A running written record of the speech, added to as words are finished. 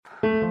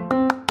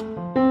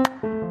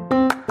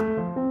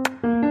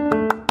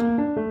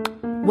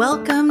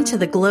Welcome to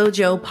the Glow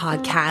Joe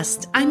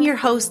podcast. I'm your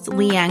host,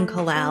 Leanne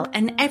Colell,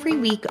 and every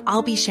week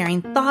I'll be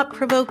sharing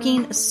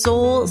thought-provoking,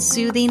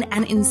 soul-soothing,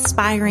 and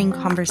inspiring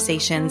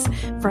conversations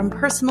from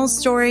personal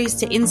stories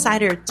to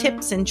insider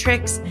tips and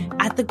tricks.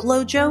 At the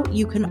Glow Joe,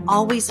 you can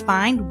always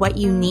find what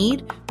you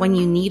need when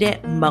you need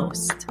it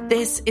most.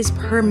 This is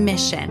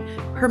permission.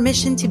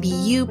 Permission to be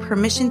you,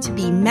 permission to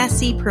be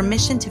messy,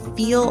 permission to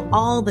feel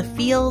all the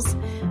feels.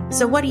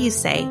 So what do you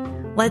say?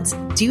 Let's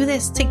do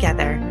this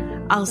together.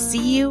 I'll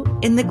see you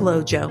in the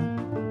Glow Joe.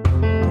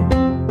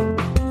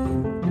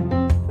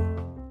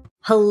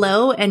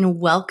 Hello and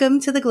welcome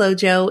to the Glow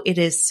Joe. It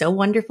is so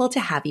wonderful to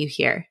have you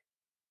here.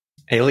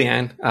 Hey,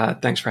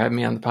 Leanne. Thanks for having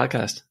me on the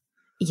podcast.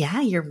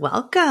 Yeah, you're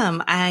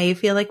welcome. I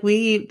feel like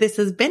this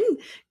has been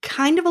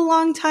kind of a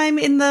long time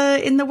in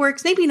the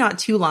works. Maybe not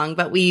too long,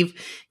 but we've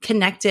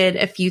connected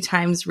a few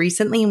times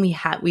recently, and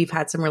we've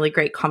had some really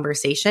great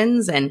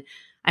conversations, and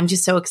I'm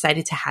just so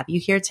excited to have you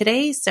here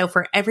today. So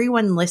for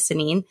everyone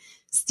listening,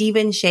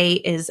 Shea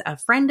is a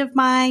friend of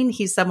mine.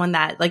 He's someone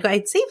that,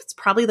 I'd say it's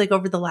probably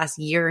over the last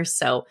year or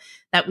so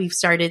that we've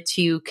started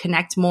to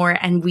connect more.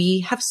 And we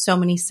have so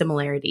many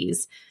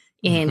similarities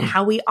in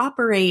how we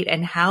operate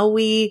and how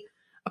we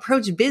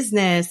approach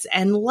business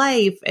and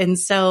life. And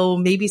so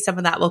maybe some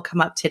of that will come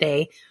up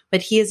today.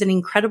 But he is an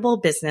incredible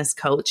business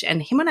coach.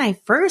 And him and I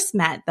first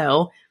met,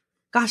 though,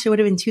 gosh, it would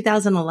have been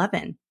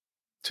 2011.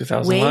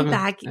 2011. Way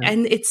back. Yeah.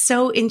 And it's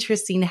so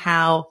interesting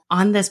how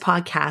on this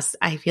podcast,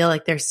 I feel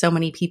like there's so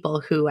many people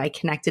who I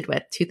connected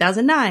with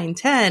 2009,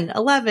 10,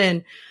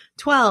 11,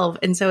 12.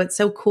 And so it's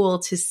so cool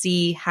to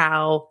see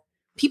how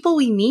people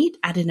we meet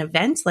at an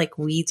event like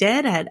we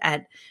did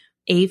at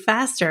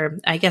A-Fest, or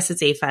I guess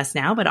it's A-Fest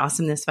now, but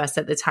Awesomeness Fest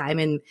at the time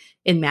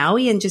in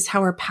Maui, and just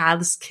how our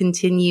paths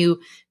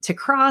continue to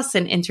cross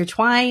and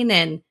intertwine.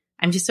 And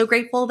I'm just so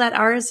grateful that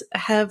ours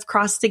have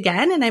crossed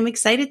again, and I'm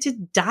excited to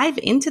dive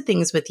into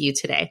things with you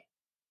today.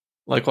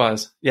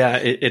 Likewise. Yeah,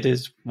 it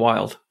is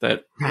wild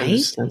that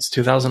since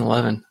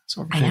 2011. It's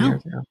over 10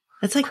 years ago.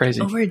 That's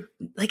crazy. Over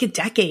a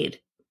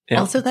decade. Yeah.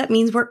 Also, that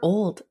means we're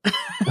old.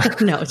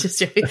 No, just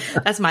joking.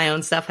 That's my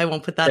own stuff. I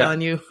won't put that on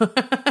you.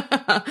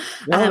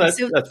 No,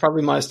 that's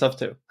probably my stuff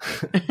too.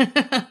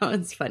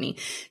 It's funny.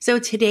 So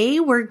today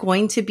we're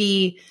going to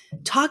be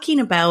talking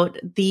about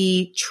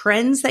the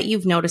trends that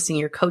you've noticed in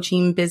your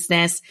coaching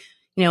business.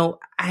 You know,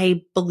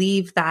 I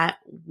believe that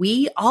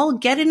we all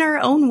get in our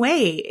own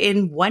way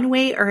in one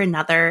way or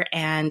another,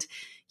 and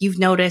you've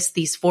noticed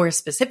these 4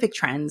 specific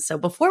trends. So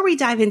before we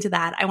dive into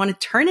that, I want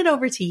to turn it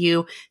over to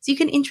you so you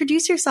can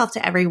introduce yourself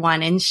to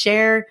everyone and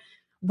share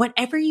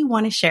whatever you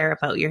want to share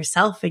about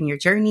yourself and your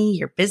journey,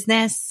 your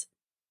business.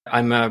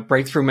 I'm a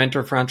breakthrough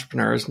mentor for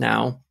entrepreneurs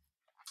now.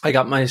 I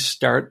got my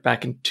start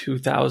back in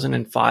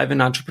 2005 in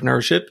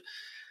entrepreneurship,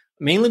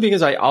 mainly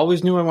because I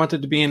always knew I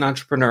wanted to be an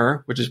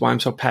entrepreneur, which is why I'm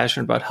so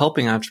passionate about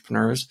helping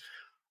entrepreneurs.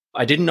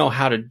 I didn't know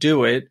how to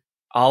do it.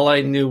 All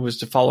I knew was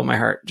to follow my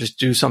heart, just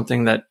do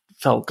something that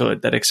felt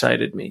good, that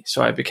excited me.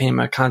 So I became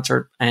a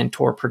concert and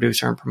tour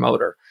producer and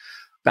promoter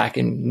back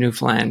in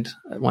Newfoundland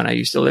when I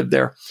used to live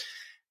there.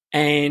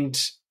 And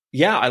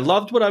yeah, I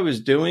loved what I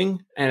was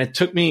doing. And it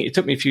took me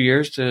a few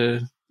years to,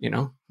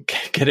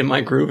 get in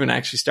my groove and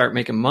actually start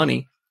making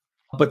money.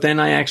 But then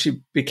I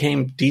actually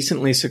became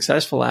decently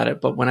successful at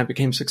it. But when I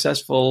became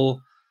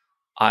successful,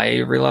 I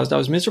realized I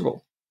was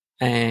miserable.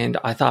 And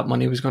I thought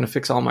money was going to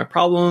fix all my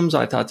problems.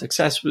 I thought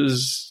success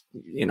was,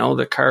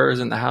 the cars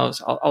and the house,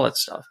 all that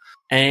stuff.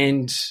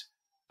 And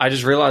I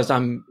just realized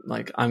I'm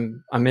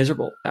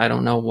miserable. I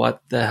don't know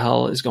what the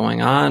hell is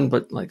going on,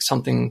 but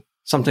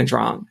something's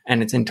wrong,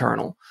 and it's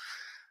internal.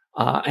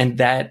 And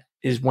that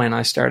is when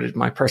I started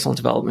my personal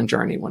development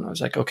journey, when I was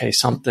like, okay,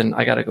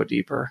 I got to go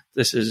deeper.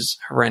 This is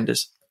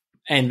horrendous.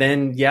 And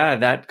then,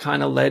 that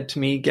kind of led to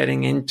me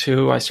getting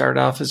into, I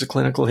started off as a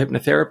clinical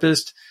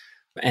hypnotherapist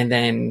and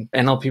then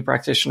NLP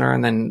practitioner,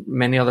 and then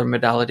many other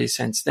modalities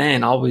since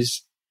then,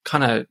 always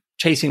kind of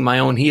chasing my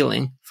own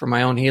healing for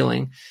my own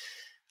healing.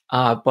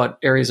 But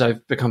areas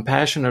I've become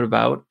passionate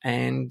about,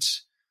 and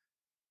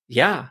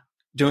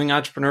doing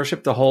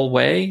entrepreneurship the whole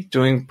way,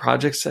 doing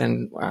projects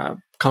and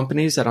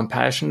companies that I'm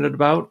passionate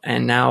about.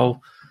 And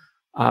now,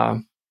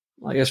 I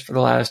guess for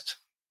the last,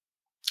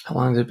 how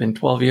long has it been?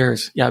 12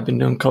 years. Yeah, I've been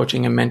doing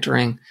coaching and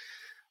mentoring,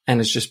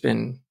 and it's just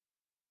been,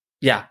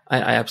 I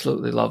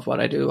absolutely love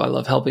what I do. I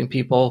love helping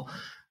people,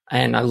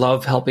 and I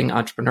love helping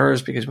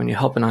entrepreneurs, because when you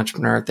help an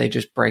entrepreneur, they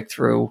just break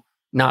through,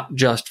 not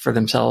just for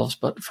themselves,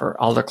 but for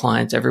all their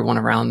clients, everyone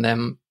around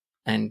them.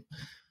 And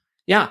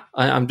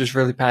I'm just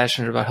really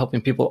passionate about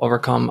helping people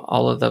overcome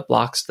all of the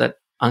blocks that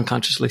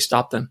unconsciously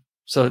stop them.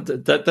 So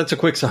that's a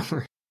quick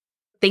summary.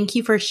 Thank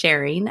you for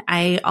sharing.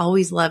 I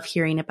always love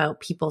hearing about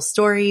people's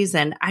stories.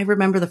 And I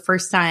remember the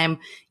first time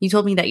you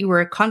told me that you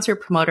were a concert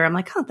promoter, I'm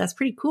like, oh, that's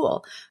pretty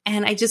cool.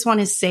 And I just want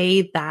to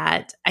say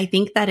that I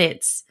think that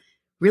it's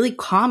really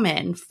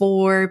common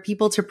for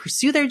people to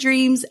pursue their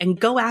dreams and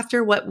go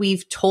after what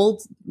we've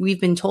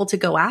been told to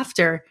go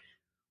after,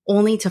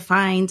 only to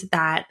find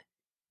that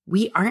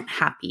we aren't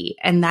happy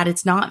and that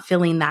it's not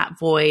filling that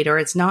void, or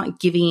it's not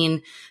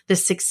giving, the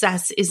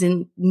success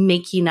isn't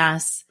making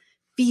us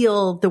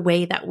feel the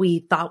way that we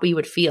thought we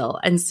would feel.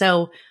 And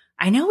so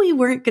I know we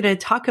weren't going to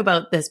talk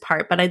about this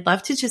part, but I'd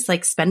love to just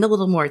like spend a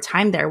little more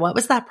time there. What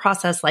was that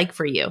process like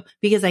for you?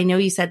 Because I know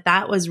you said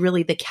that was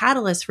really the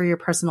catalyst for your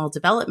personal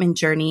development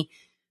journey.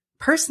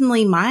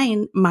 Personally,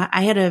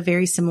 I had a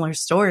very similar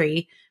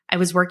story. I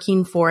was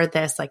working for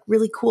this like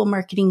really cool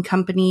marketing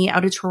company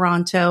out of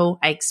Toronto.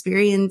 I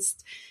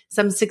experienced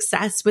some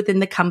success within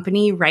the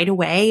company right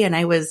away. And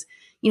I was,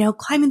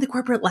 climbing the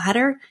corporate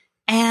ladder,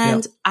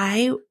 and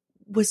I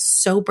was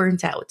so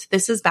burnt out.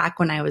 This is back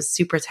when I was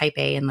super type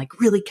A and like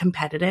really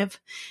competitive.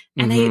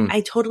 And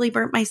I totally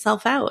burnt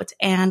myself out.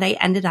 And I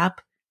ended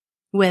up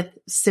with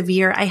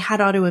I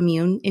had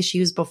autoimmune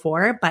issues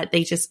before, but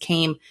they just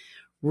came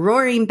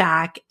roaring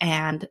back,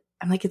 and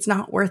I'm like, it's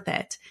not worth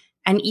it.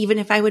 And even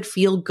if I would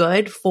feel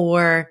good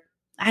for,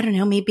 I don't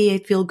know, maybe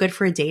I'd feel good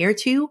for a day or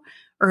two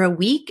or a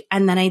week,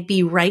 and then I'd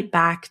be right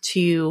back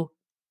to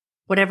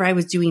whatever I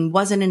was doing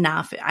wasn't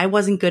enough. I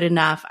wasn't good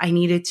enough. I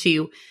needed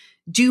to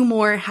do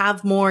more,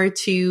 have more,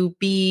 to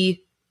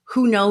be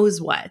who knows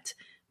what.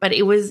 But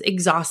it was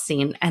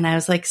exhausting. And I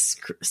was like,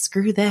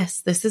 screw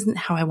this. This isn't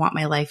how I want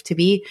my life to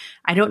be.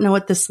 I don't know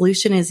what the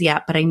solution is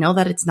yet, but I know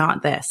that it's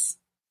not this.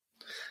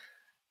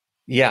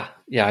 Yeah,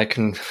 I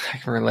can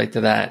relate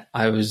to that.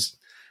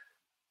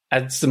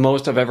 That's the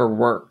most I've ever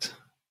worked,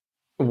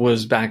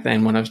 was back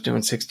then when I was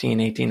doing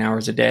 16, 18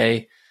 hours a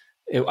day.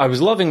 I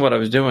was loving what I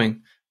was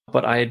doing,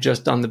 but I had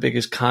just done the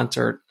biggest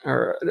concert,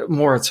 or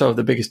more so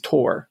the biggest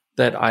tour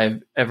that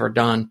I've ever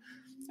done.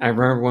 I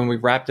remember when we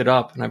wrapped it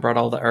up and I brought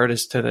all the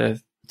artists to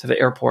the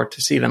airport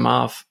to see them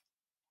off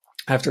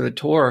after the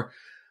tour.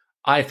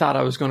 I thought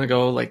I was going to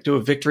go like do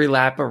a victory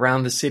lap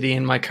around the city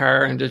in my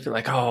car and just be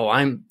like, oh,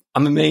 I'm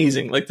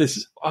amazing. Like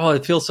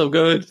it feels so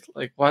good.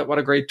 Like what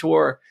a great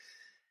tour.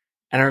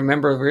 And I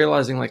remember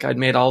realizing like I'd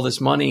made all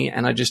this money,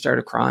 and I just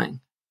started crying.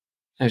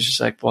 I was just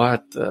like,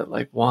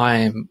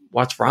 why?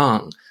 What's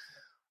wrong?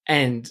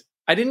 And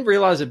I didn't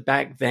realize it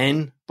back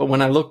then, but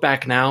when I look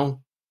back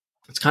now,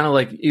 it's kind of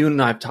like you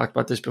and I have talked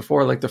about this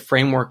before, like the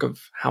framework of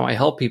how I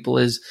help people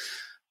is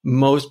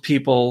most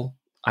people,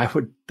 I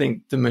would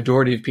think the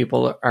majority of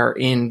people are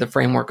in the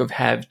framework of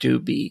have to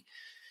be.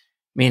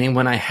 Meaning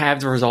when I have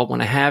the result,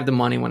 when I have the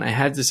money, when I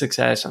have the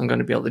success, I'm going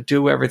to be able to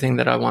do everything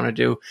that I want to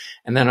do.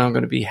 And then I'm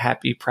going to be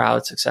happy,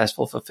 proud,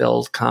 successful,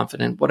 fulfilled,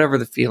 confident, whatever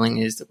the feeling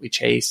is that we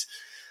chase.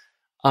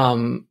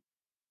 And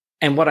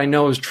what I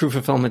know is true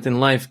fulfillment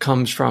in life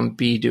comes from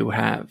be, do,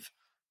 have.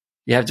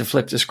 You have to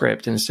flip the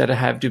script. Instead of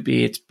have to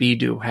be, it's be,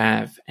 do,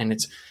 have. And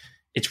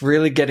it's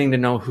really getting to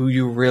know who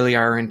you really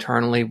are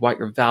internally, what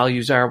your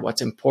values are,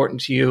 what's important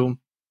to you,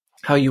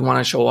 how you want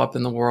to show up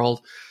in the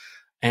world,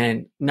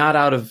 and not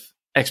out of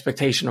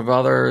expectation of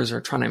others or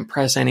trying to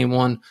impress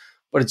anyone,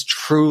 but it's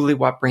truly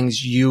what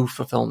brings you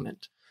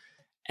fulfillment.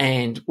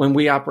 And when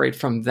we operate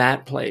from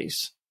that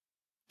place,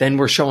 then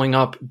we're showing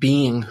up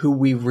being who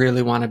we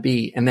really want to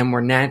be. And then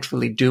we're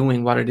naturally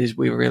doing what it is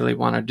we really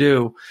want to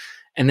do.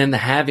 And then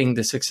having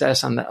the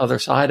success on the other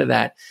side of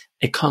that,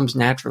 it comes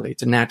naturally.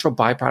 It's a natural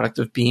byproduct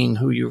of being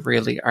who you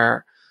really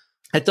are.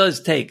 It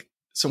does take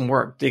some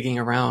work digging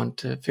around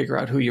to figure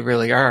out who you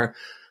really are.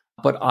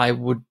 But I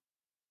would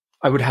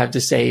have to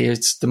say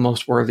it's the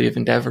most worthy of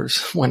endeavors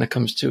when it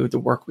comes to the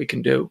work we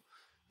can do.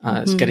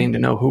 It's getting to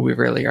know who we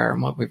really are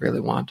and what we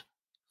really want.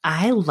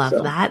 I love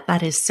that.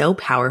 That is so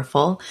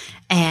powerful.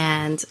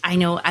 And I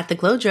know at the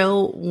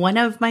Glojo, one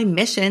of my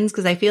missions,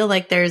 because I feel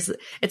like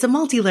it's a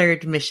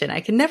multi-layered mission.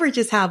 I can never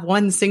just have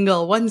one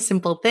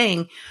simple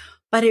thing,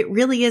 but it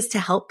really is to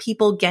help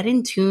people get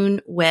in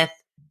tune with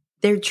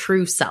their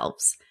true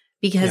selves.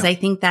 Because I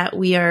think that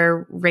we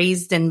are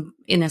raised in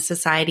a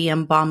society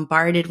and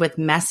bombarded with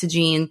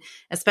messaging,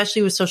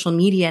 especially with social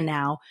media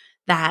now,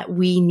 that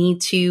we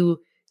need to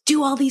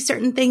do all these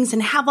certain things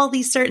and have all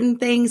these certain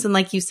things. And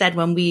like you said,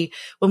 when we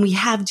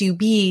have to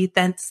be,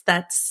 that's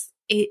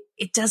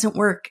it doesn't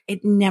work.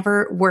 It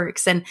never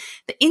works. And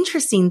the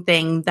interesting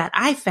thing that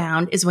I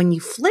found is when you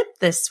flip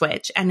this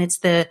switch and it's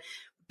the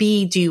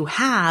be, do,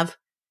 have,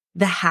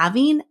 the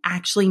having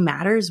actually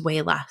matters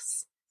way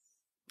less,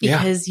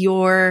 because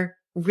you're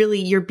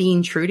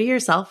being true to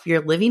yourself.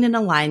 You're living in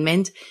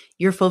alignment.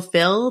 You're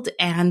fulfilled.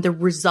 And the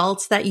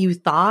results that you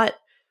thought,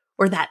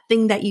 or that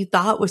thing that you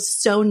thought was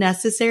so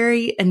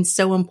necessary and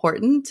so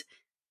important,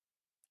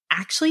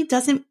 actually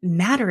doesn't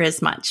matter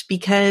as much,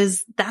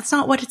 because that's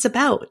not what it's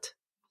about.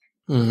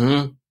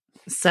 Mm-hmm.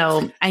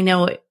 So I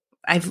know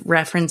I've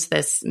referenced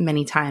this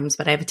many times,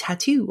 but I have a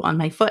tattoo on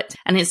my foot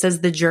and it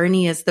says the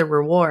journey is the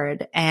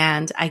reward.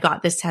 And I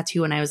got this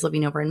tattoo when I was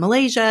living over in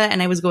Malaysia,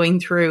 and I was going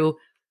through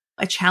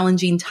a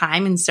challenging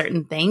time in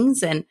certain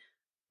things. And,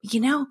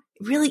 it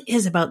really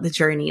is about the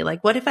journey.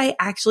 Like, what if I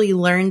actually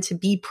learned to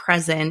be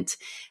present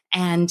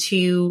and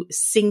to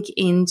sink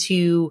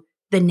into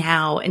the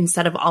now,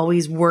 instead of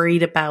always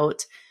worried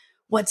about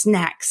what's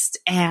next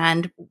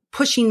and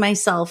pushing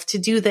myself to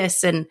do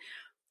this and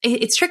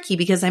it's tricky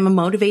because I'm a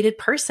motivated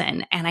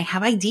person and I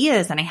have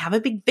ideas and I have a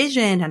big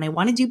vision and I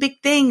want to do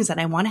big things and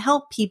I want to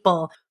help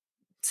people.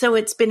 So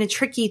it's been a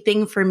tricky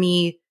thing for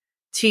me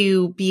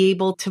to be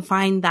able to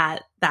find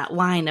that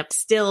line of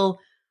still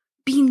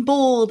being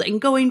bold and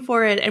going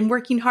for it and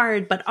working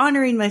hard, but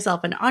honoring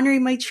myself and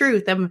honoring my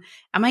truth and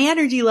my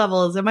energy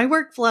levels and my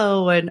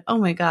workflow. And oh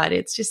my God,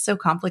 it's just so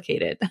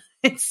complicated.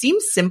 It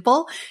seems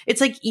simple.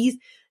 It's like,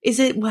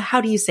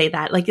 how do you say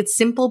that? Like it's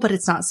simple, but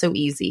it's not so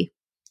easy.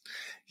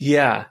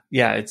 Yeah.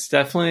 It's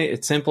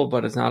simple,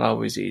 but it's not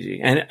always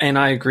easy. And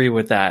I agree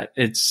with that.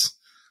 It's,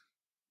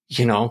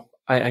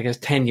 I guess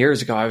 10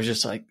 years ago, I was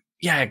just like,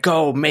 yeah,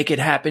 go make it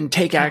happen,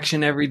 take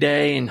action every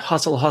day and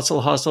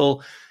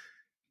hustle.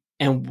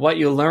 And what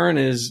you learn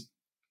is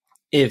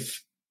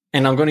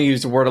and I'm going to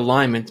use the word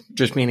alignment,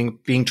 just meaning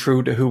being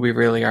true to who we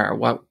really are,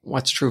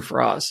 what's true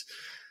for us.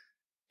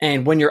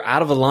 And when you're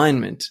out of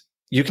alignment,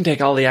 you can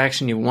take all the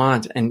action you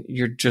want and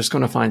you're just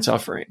going to find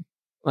suffering.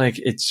 Like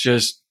it's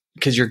just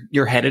because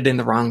you're headed in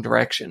the wrong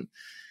direction.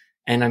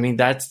 And I mean,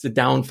 that's the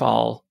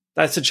downfall.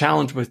 That's the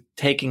challenge with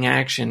taking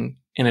action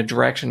in a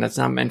direction that's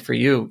not meant for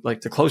you.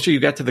 Like the closer you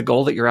get to the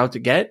goal that you're out to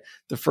get,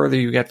 the further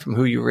you get from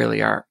who you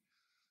really are,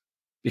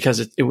 because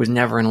it was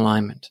never in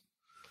alignment.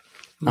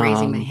 I'm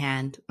raising my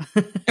hand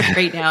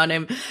right now,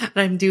 and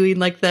I'm doing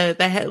like the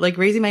head, like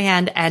raising my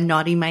hand and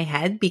nodding my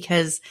head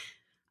because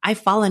I've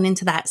fallen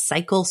into that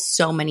cycle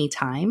so many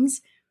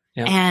times.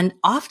 Yeah. And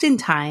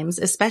oftentimes,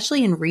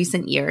 especially in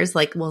recent years,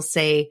 like we'll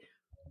say,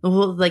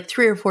 like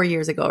 3 or 4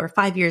 years ago or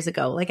 5 years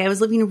ago, like I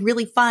was living a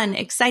really fun,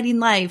 exciting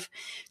life,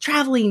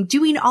 traveling,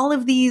 doing all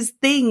of these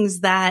things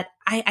that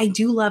I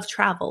do love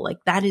travel.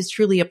 Like that is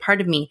truly a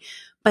part of me.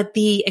 But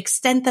the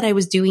extent that I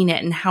was doing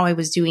it and how I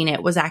was doing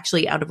it was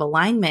actually out of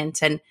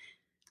alignment. And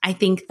I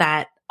think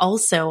that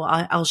also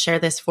I'll share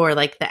this for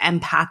like the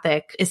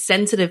empathic,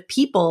 sensitive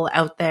people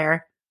out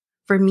there.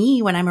 For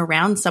me, when I'm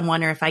around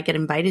someone or if I get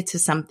invited to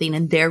something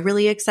and they're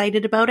really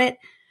excited about it,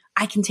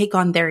 I can take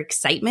on their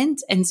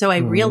excitement. And so I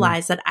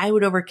realized that I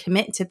would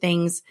overcommit to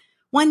things.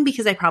 One,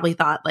 because I probably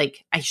thought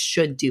like I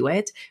should do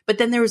it. But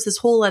then there was this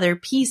whole other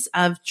piece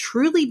of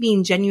truly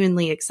being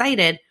genuinely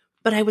excited,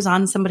 but I was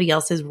on somebody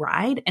else's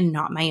ride and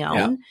not my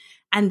own. Yeah.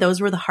 And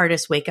those were the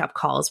hardest wake up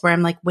calls where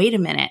I'm like, wait a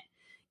minute,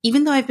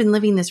 even though I've been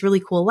living this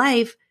really cool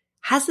life,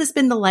 has this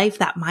been the life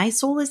that my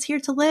soul is here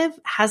to live?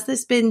 Has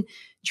this been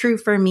true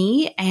for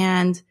me?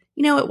 And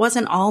it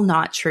wasn't all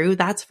not true.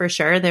 That's for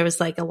sure. There was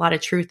like a lot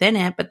of truth in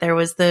it, but there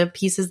was the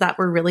pieces that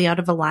were really out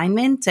of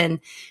alignment and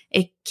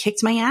it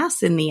kicked my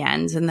ass in the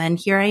end. And then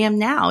here I am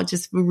now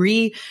just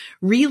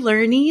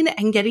relearning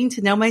and getting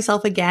to know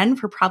myself again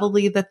for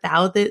probably the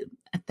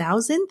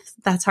thousandth.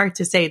 That's hard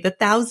to say, the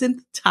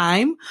 1,000th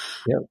time,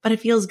 but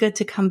it feels good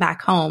to come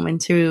back home and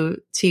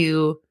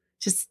to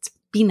just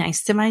be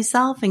nice to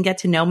myself and get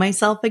to know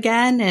myself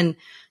again. And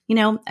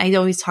I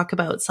always talk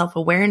about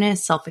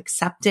self-awareness,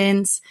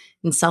 self-acceptance,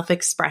 and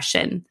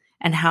self-expression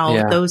and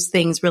how those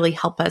things really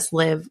help us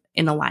live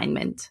in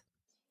alignment.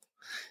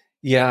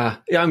 Yeah.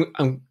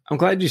 I'm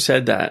glad you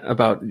said that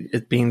about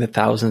it being the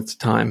 1,000th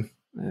time.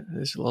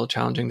 It's a little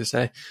challenging to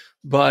say,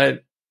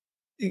 but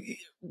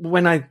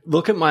when I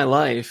look at my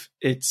life,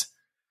 it's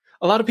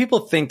a lot of people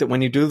think that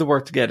when you do the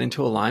work to get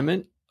into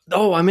alignment,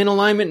 oh, I'm in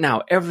alignment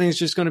now, everything's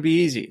just going to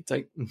be easy. It's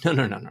like,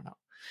 no.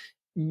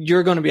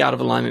 You're going to be out of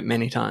alignment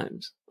many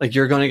times. Like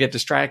you're going to get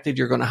distracted.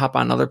 You're going to hop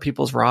on other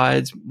people's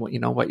rides. What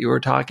you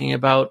were talking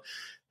about,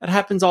 that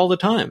happens all the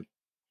time.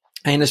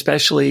 And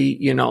especially,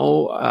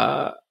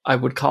 I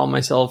would call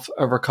myself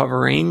a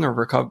recovering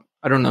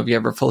I don't know if you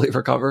ever fully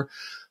recover,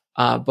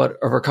 but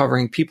a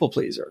recovering people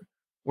pleaser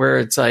where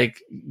it's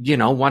like,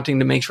 wanting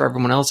to make sure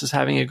everyone else is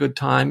having a good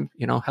time,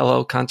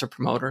 hello, concert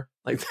promoter.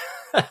 Like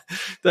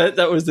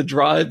that was the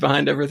drive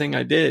behind everything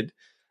I did.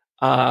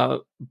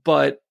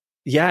 But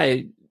yeah,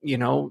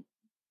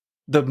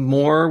 the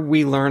more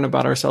we learn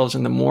about ourselves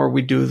and the more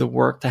we do the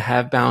work to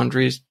have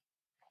boundaries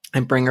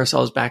and bring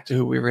ourselves back to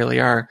who we really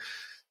are,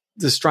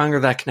 the stronger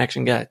that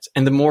connection gets.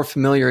 And the more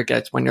familiar it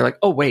gets when you're like,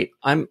 oh, wait,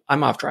 I'm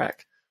off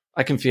track.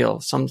 I can feel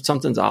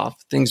something's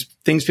off.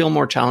 Things feel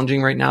more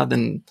challenging right now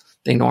than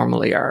they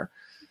normally are.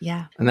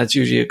 Yeah. And that's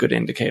usually a good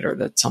indicator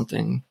that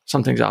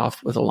something's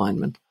off with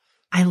alignment.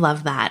 I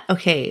love that.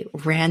 Okay.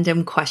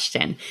 Random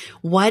question.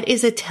 What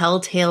is a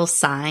telltale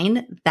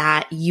sign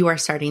that you are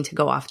starting to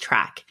go off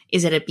track?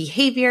 Is it a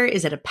behavior?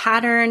 Is it a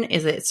pattern?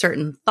 Is it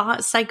certain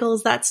thought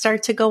cycles that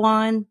start to go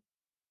on?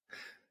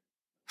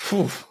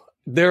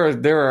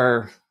 There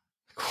are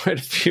quite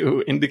a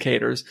few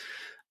indicators.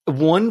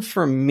 One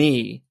for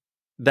me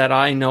that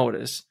I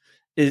notice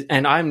is,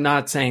 and I'm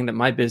not saying that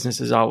my business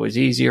is always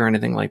easy or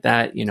anything like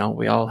that.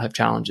 We all have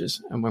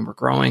challenges and when we're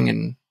growing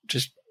and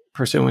just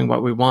pursuing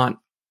what we want.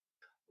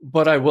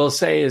 But I will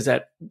say is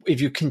that if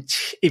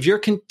you're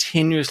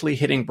continuously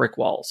hitting brick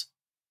walls,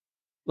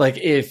 like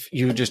if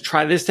you just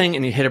try this thing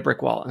and you hit a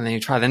brick wall and then you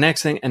try the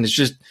next thing and it's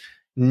just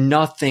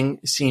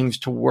nothing seems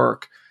to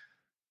work.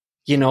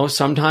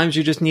 Sometimes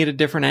you just need a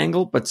different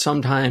angle, but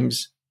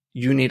sometimes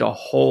you need a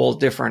whole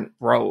different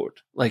road.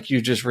 Like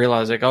you just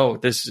realize like, oh,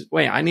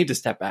 wait, I need to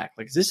step back.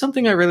 Like, is this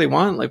something I really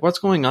want? Like, what's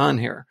going on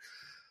here?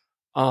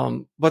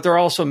 But there are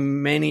also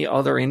many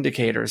other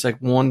indicators. Like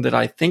one that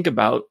I think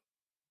about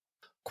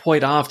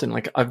quite often,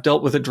 like I've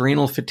dealt with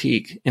adrenal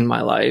fatigue in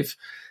my life.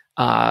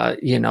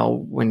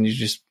 When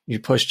you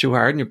push too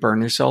hard and you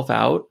burn yourself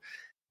out.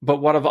 But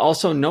what I've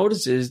also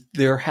noticed is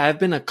there have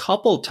been a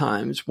couple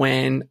times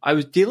when I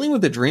was dealing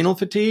with adrenal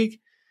fatigue,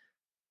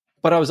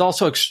 but I was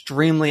also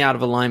extremely out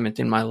of alignment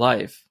in my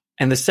life.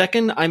 And the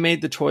second I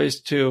made the choice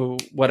to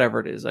whatever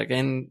it is, like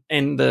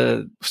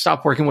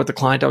stop working with the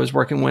client I was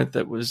working with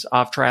that was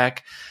off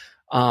track,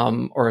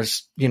 or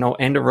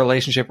end a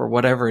relationship or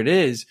whatever it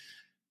is,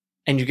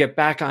 and you get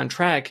back on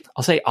track,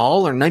 I'll say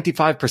all or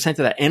 95% of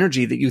that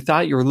energy that you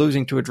thought you were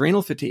losing to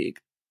adrenal fatigue,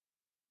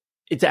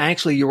 it's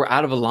actually you were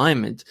out of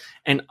alignment,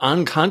 and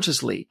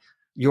unconsciously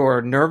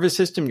your nervous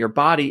system, your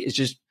body is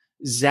just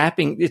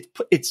zapping.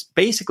 It's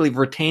basically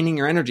retaining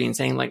your energy and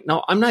saying like,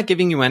 no, I'm not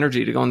giving you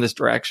energy to go in this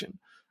direction.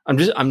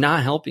 I'm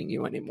not helping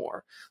you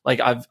anymore. Like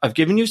I've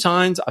given you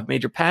signs. I've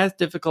made your path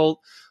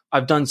difficult.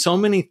 I've done so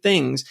many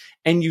things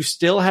and you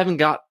still haven't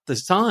got the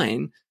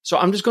sign. So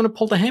I'm just going to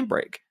pull the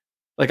handbrake.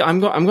 Like I'm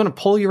going to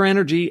pull your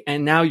energy,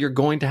 and now you're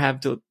going to have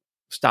to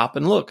stop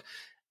and look.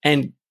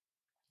 And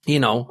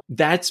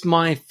that's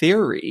my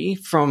theory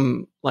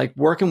from like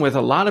working with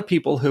a lot of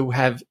people who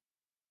have,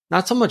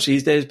 not so much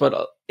these days,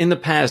 but in the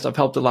past, I've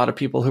helped a lot of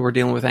people who are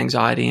dealing with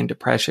anxiety and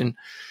depression.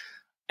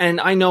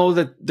 And I know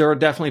that there are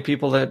definitely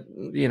people that,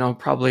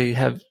 probably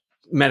have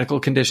medical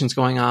conditions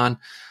going on.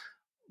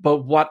 But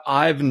what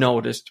I've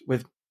noticed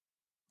with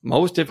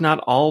most, if not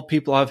all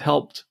people I've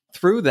helped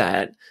through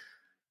that,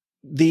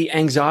 the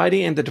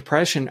anxiety and the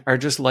depression are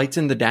just lights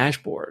in the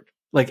dashboard.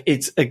 Like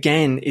it's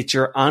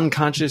your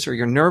unconscious or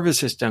your nervous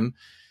system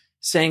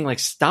saying like,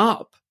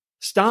 stop.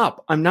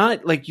 I'm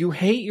not like, you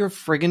hate your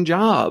friggin'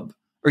 job,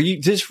 or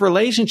this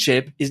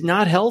relationship is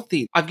not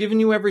healthy. I've given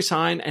you every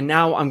sign, and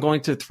now I'm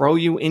going to throw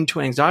you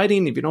into anxiety.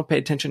 And if you don't pay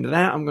attention to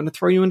that, I'm going to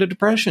throw you into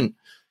depression,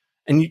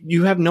 and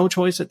you have no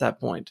choice at that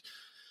point.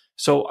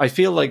 So I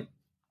feel like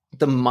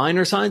the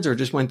minor signs are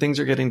just when things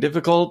are getting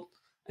difficult.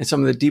 And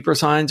some of the deeper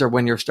signs are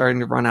when you're starting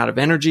to run out of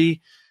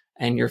energy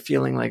and you're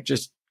feeling like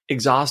just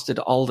exhausted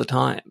all the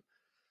time.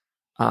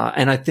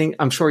 And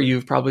I'm sure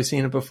you've probably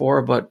seen it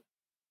before, but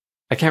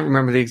I can't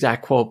remember the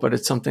exact quote, but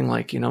it's something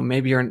like,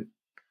 maybe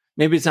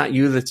it's not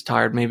you that's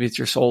tired. Maybe it's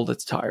your soul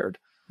that's tired.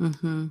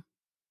 Mm-hmm.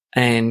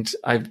 And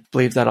I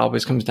believe that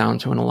always comes down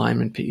to an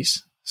alignment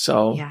piece.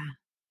 So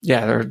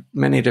yeah, there are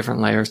many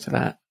different layers to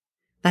that.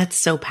 That's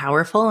so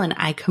powerful. And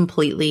I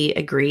completely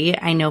agree.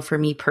 I know for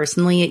me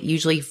personally, it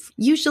usually,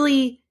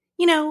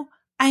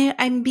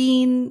 I'm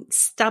being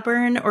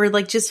stubborn or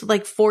like just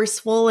like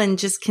forceful and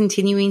just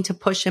continuing to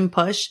push and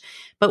push,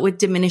 but with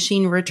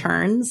diminishing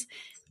returns.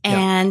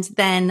 And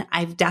then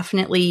I've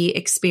definitely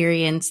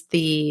experienced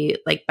the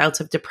like bouts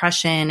of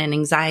depression and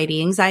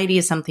anxiety. Anxiety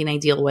is something I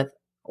deal with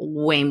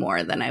way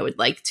more than I would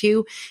like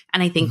to.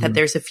 And I think that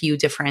there's a few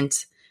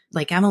different,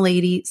 like I'm a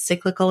lady,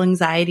 cyclical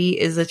anxiety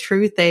is a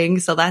true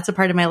thing. So that's a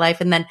part of my life.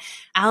 And then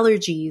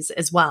allergies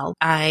as well.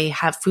 I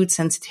have food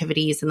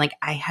sensitivities, and like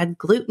I had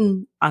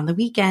gluten on the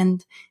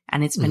weekend,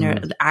 and it's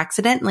been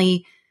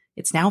accidentally,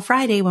 it's now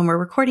Friday when we're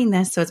recording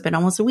this. So it's been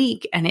almost a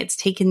week, and it's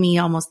taken me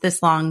almost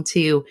this long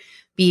to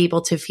be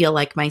able to feel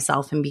like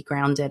myself and be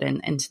grounded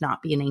and to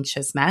not be an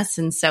anxious mess.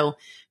 And so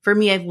for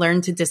me, I've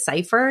learned to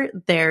decipher.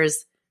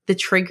 There's the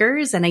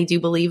triggers, and I do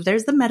believe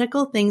there's the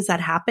medical things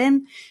that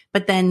happen.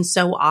 But then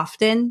so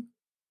often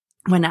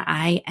when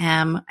I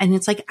am, and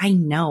it's like,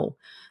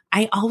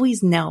 I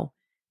always know,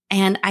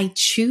 and I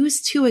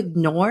choose to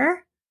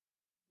ignore.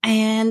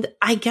 And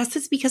I guess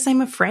it's because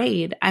I'm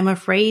afraid. I'm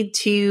afraid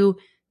to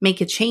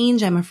make a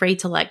change. I'm afraid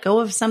to let go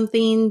of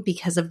something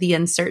because of the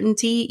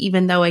uncertainty,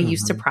 even though I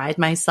used to pride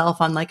myself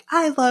on like,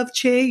 I love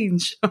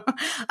change.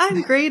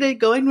 I'm great at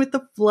going with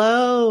the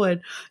flow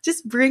and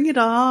just bring it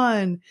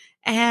on.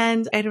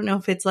 And I don't know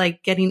if it's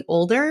like getting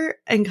older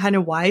and kind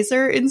of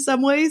wiser in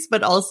some ways,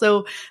 but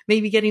also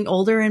maybe getting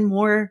older and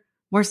more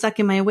stuck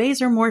in my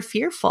ways, or more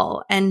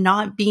fearful and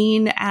not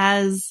being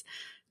as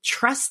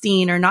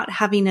trusting or not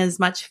having as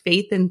much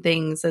faith in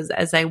things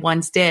as I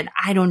once did.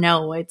 I don't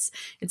know. It's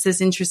this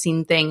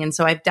interesting thing. And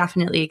so I've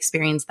definitely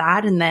experienced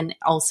that. And then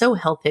also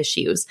health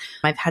issues.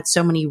 I've had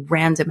so many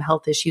random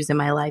health issues in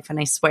my life. And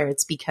I swear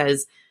it's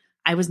because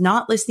I was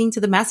not listening to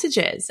the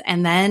messages.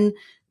 And then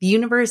the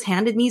universe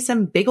handed me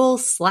some big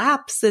old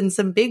slaps and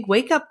some big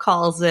wake up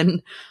calls.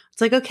 And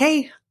it's like,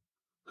 okay,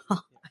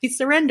 I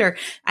surrender.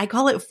 I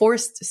call it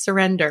forced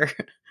surrender.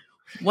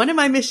 One of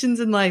my missions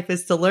in life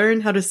is to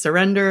learn how to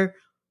surrender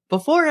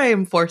before I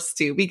am forced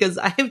to, because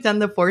I have done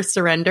the forced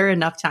surrender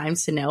enough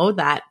times to know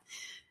that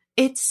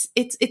it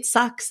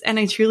sucks. And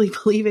I truly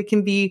believe it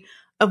can be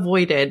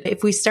avoided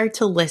if we start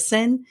to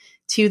listen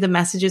to the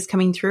messages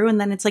coming through. And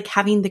then it's like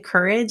having the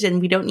courage,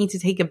 and we don't need to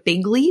take a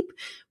big leap.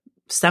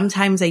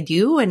 Sometimes I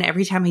do. And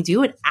every time I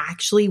do, it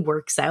actually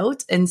works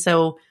out. And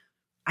so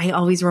I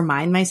always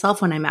remind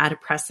myself when I'm at a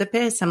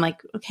precipice, I'm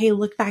like, okay,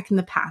 look back in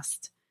the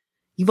past.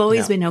 you've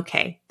always Yeah. been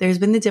okay. There's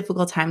been the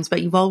difficult times,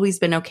 but you've always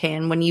been okay.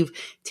 And when you've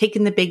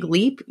taken the big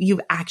leap, you've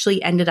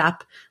actually ended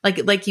up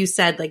like you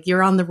said, like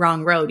you're on the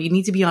wrong road. You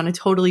need to be on a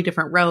totally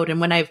different road.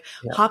 And when I've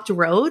Yeah. hopped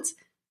roads,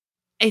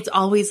 it's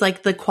always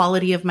like the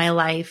quality of my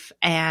life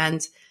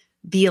and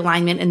the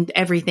alignment and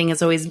everything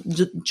has always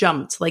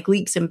jumped like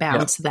leaps and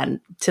bounds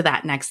to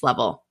that next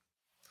level.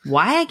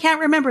 Why I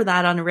can't remember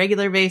that on a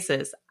regular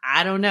basis,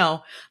 I don't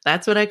know.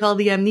 That's what I call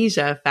the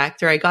amnesia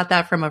effect, or I got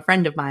that from a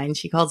friend of mine.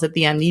 She calls it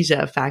the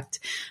amnesia effect.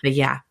 But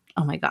yeah,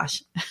 oh my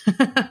gosh.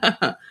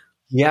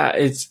 Yeah,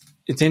 it's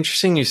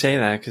interesting you say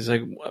that, because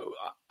like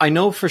I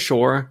know for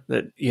sure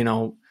that, you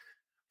know,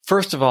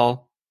 first of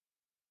all,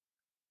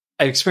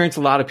 I experience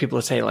a lot of people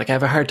that say like I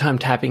have a hard time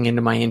tapping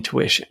into my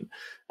intuition.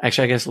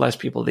 Actually, I guess less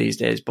people these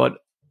days, but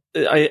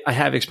I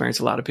have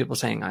experienced a lot of people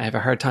saying I have a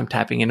hard time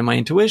tapping into my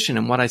intuition.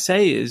 And what I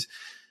say is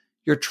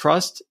your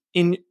trust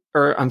in,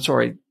 or I'm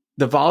sorry,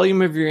 the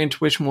volume of your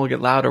intuition will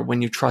get louder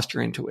when you trust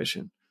your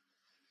intuition.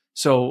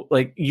 So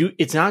like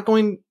it's not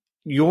going,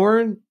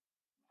 you're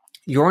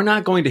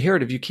not going to hear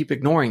it if you keep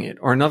ignoring it.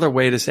 Or another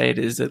way to say it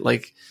is that,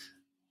 like,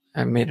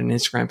 I made an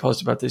Instagram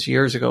post about this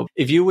years ago.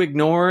 If you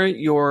ignore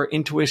your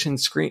intuition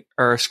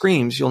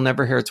screams, you'll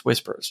never hear its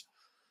whispers.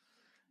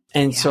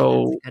 And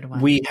so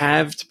we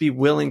have to be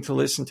willing to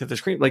listen to the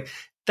scream. Like,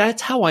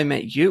 that's how I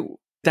met you.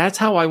 That's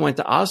how I went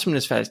to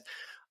Awesomeness Fest.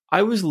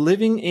 I was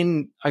living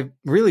in, I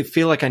really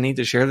feel like I need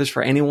to share this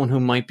for anyone who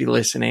might be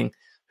listening,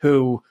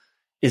 who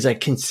is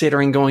like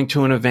considering going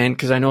to an event,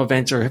 because I know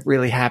events are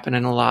really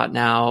happening a lot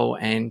now.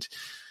 And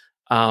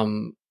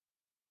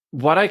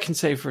what I can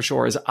say for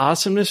sure is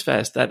Awesomeness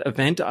Fest, that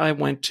event I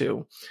went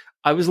to,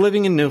 I was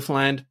living in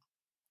Newfoundland,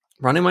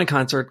 running my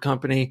concert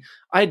company.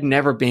 I had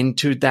never been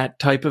to that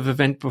type of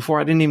event before.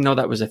 I didn't even know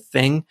that was a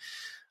thing.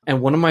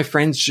 And one of my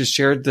friends just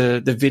shared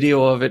the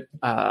video of it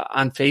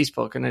on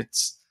Facebook, and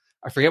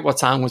I forget what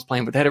song was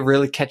playing, but they had a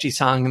really catchy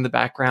song in the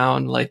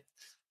background. Like,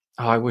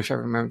 oh, I wish I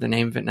remembered the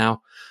name of it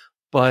now.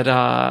 But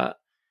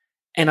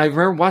and I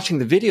remember watching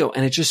the video,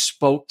 and it just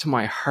spoke to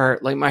my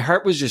heart. Like, my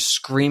heart was just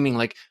screaming,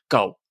 like,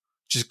 go,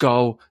 just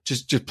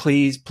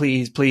please,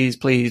 please, please,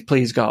 please,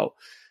 please go.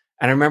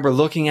 And I remember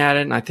looking at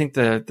it, and I think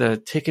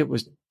the ticket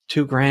was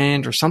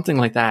 $2,000 or something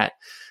like that.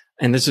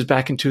 And this was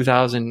back in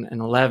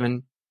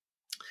 2011.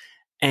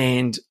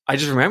 And I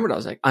just remembered, I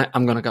was like,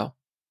 I'm going to go.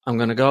 I'm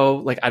going to go.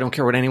 Like, I don't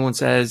care what anyone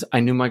says. I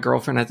knew my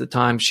girlfriend at the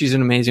time. She's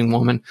an amazing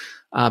woman.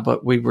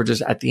 But we were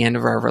just at the end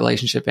of our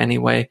relationship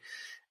anyway,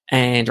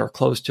 or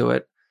close to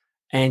it.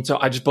 And so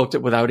I just booked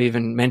it without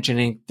even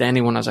mentioning to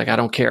anyone. I was like, I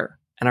don't care.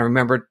 And I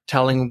remember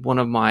telling one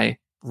of my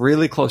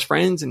really close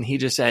friends, and he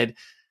just said,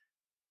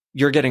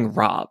 you're getting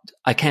robbed.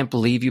 I can't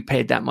believe you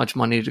paid that much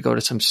money to go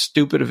to some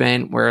stupid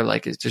event where,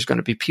 like, there's going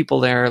to be people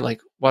there.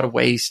 Like, what a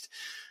waste.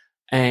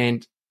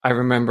 And I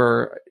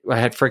remember I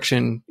had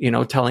friction, you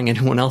know, telling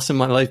anyone else in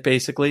my life,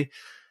 basically,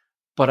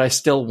 but I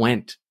still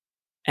went.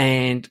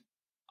 And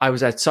I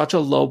was at such a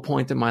low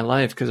point in my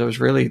life because I was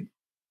really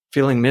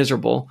feeling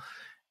miserable.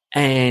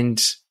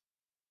 And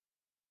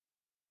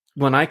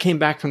when I came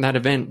back from that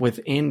event,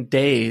 within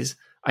days,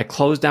 I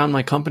closed down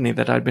my company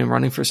that I'd been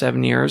running for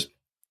 7 years.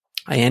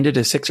 I ended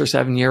a 6 or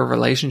 7 year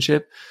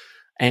relationship.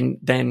 And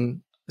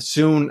then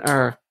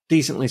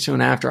decently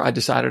soon after, I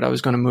decided I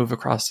was going to move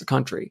across the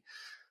country.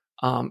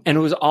 And it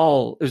was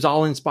all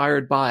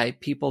inspired by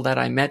people that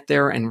I met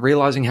there, and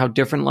realizing how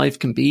different life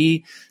can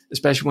be,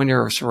 especially when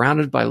you're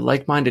surrounded by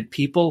like-minded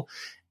people.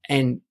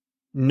 And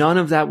none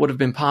of that would have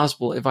been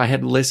possible if I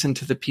had listened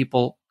to the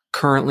people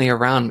currently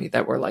around me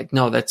that were like,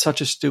 no, that's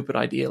such a stupid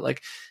idea.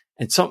 Like,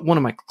 and one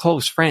of my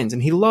close friends,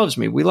 and he loves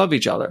me. We love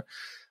each other.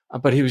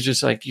 But he was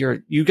just like,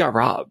 you got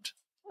robbed.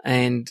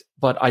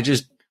 But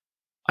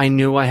I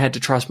knew I had to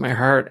trust my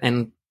heart.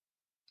 And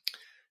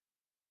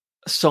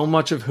so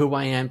much of who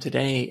I am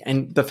today,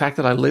 and the fact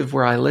that I live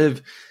where I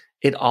live,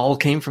 it all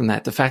came from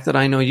that. The fact that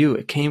I know you,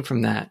 it came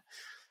from that.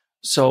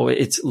 So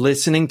it's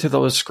listening to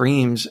those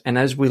screams. And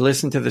as we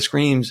listen to the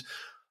screams,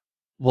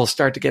 we'll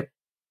start to get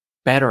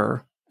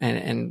better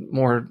and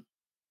more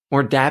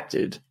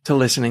adapted to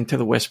listening to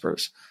the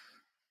whispers.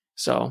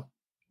 So,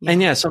 yeah.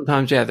 And yeah,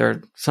 sometimes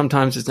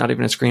it's not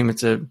even a scream.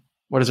 It's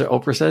what is it?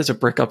 Oprah says, a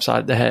brick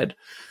upside the head.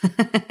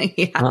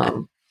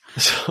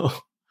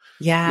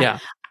 Yeah. Yeah.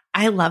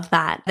 I love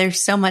that.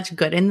 There's so much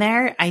good in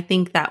there. I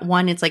think that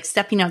one, it's like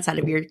stepping outside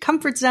of your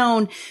comfort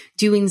zone,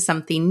 doing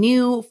something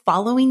new,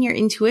 following your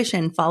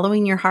intuition,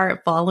 following your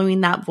heart,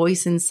 following that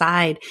voice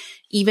inside,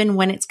 even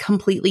when it's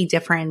completely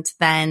different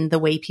than the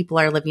way people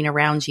are living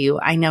around you.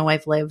 I know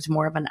I've lived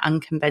more of an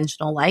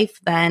unconventional life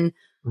than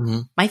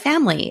my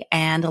family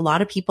and a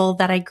lot of people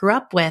that I grew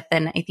up with.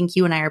 And I think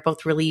you and I are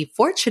both really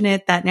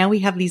fortunate that now we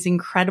have these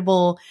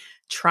incredible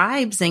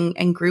tribes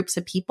and groups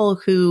of people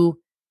who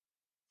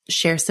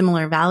share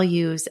similar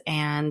values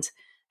and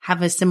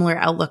have a similar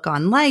outlook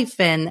on life,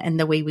 and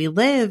the way we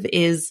live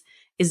is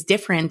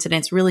different. And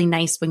it's really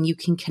nice when you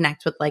can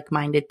connect with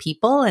like-minded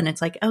people, and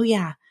it's like, oh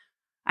yeah,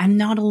 I'm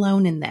not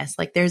alone in this.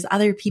 Like, there's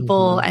other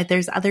people,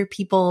 there's other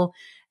people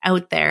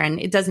out there. And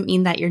it doesn't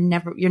mean that you're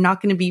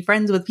not going to be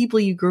friends with people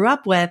you grew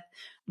up with,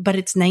 but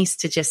it's nice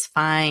to just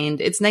find,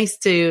 it's nice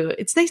to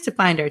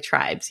find our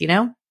tribes, you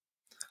know?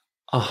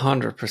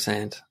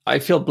 100%. I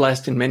feel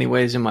blessed in many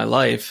ways in my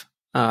life,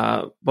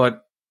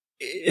 but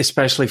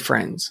especially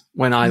friends.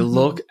 When I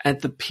look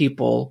at the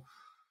people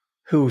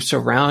who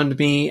surround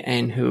me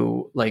and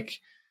who like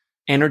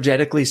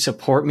energetically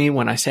support me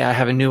when I say I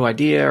have a new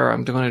idea or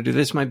I'm going to do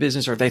this in my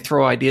business, or they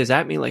throw ideas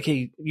at me like,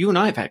 hey, you and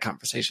I have had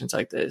conversations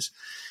like this.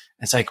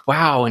 It's like,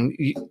 wow. And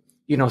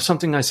you know,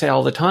 something I say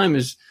all the time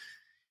is,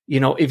 you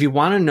know, if you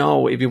want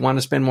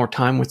to spend more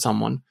time with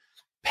someone,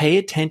 pay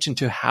attention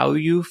to how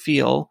you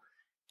feel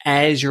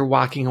as you're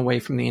walking away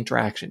from the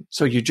interaction.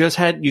 So you just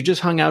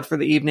hung out for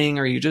the evening,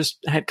 or you just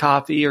had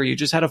coffee, or you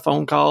just had a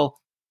phone call.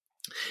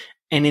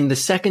 And in the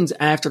seconds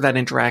after that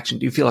interaction,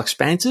 do you feel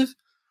expansive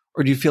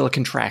or do you feel a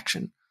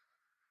contraction?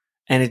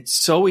 And it's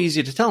so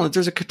easy to tell. If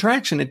there's a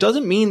contraction, it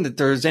doesn't mean that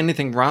there's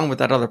anything wrong with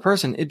that other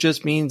person. It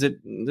just means that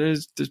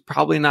there's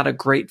probably not a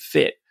great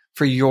fit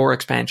for your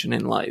expansion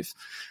in life.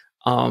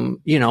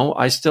 You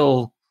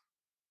know,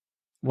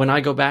 when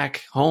I go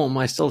back home,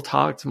 I still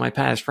talk to my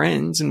past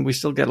friends and we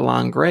still get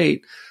along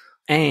great.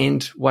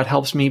 And what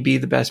helps me be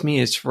the best me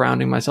is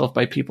surrounding myself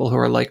by people who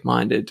are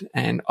like-minded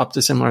and up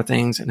to similar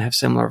things and have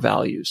similar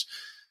values.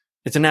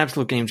 It's an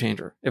absolute game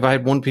changer. If I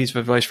had one piece of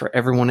advice for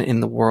everyone in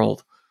the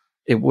world,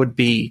 it would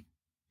be,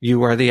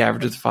 you are the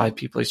average of the 5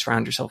 people you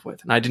surround yourself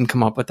with. And I didn't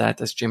come up with that.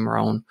 That's Jim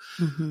Rohn.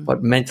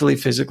 But mentally,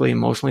 physically,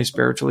 emotionally,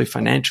 spiritually,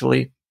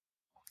 financially,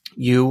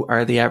 you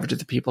are the average of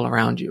the people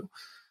around you.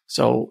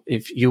 So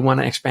if you want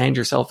to expand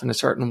yourself in a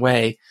certain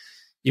way,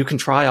 you can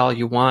try all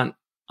you want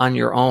on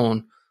your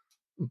own.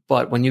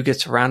 But when you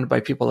get surrounded by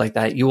people like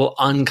that, you will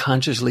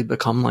unconsciously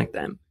become like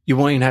them. You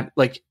won't even have,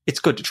 like, it's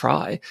good to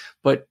try,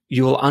 but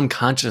you will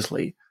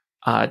unconsciously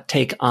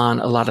take on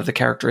a lot of the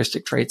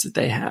characteristic traits that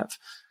they have,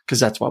 because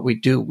that's what we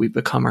do. We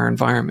become our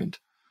environment.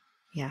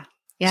 Yeah.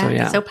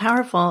 Yeah. So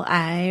powerful.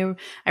 I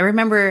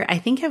remember, I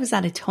think I was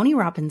at a Tony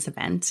Robbins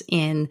event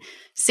in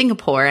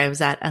Singapore. I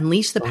was at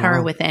Unleash the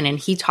Power Within, and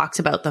he talks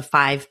about the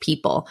 5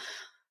 people.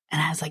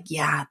 And I was like,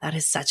 yeah, that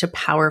is such a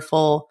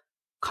powerful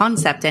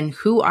concept. And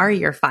who are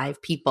your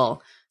 5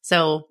 people?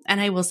 So,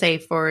 and I will say,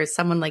 for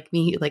someone like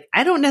me, like,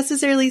 I don't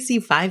necessarily see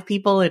 5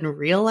 people in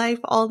real life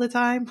all the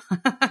time,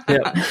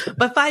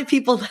 but 5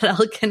 people that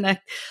I'll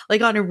connect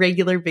like on a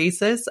regular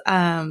basis.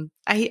 I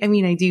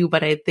mean, I do,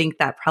 but I think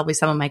that probably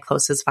some of my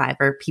closest 5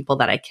 are people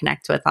that I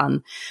connect with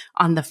on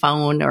the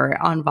phone or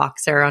on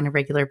Voxer on a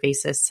regular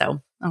basis.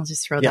 So I'll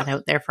just throw that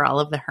out there for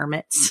all of the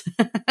hermits.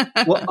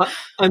 Well,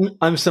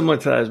 I'm similar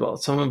to that as well.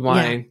 Some of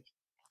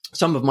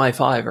my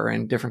 5 are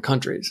in different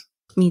countries.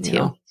 Me too. You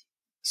know?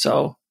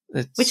 So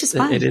which is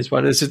fun. It is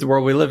what it is. It's the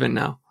world we live in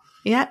now.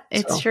 Yeah,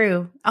 it's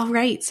true. All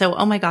right. So,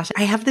 oh my gosh,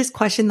 I have this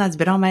question that's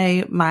been on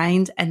my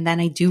mind. And then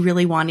I do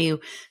really want to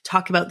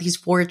talk about these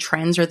 4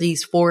 trends, or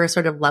these 4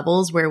 sort of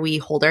levels where we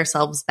hold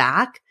ourselves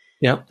back.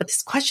 Yeah. But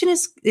this question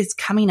is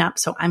coming up.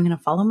 So I'm going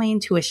to follow my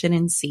intuition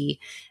and see.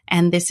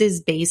 And this is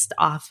based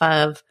off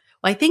of,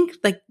 well, I think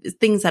like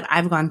things that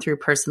I've gone through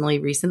personally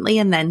recently,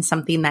 and then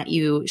something that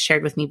you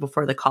shared with me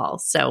before the call.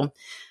 So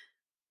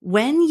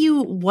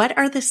what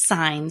are the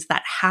signs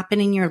that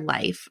happen in your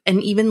life,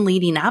 and even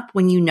leading up,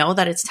 when you know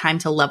that it's time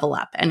to level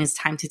up and it's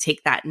time to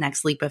take that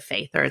next leap of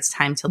faith, or it's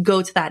time to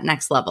go to that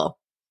next level?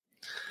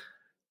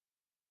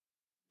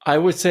 I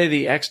would say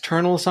the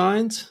external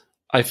signs.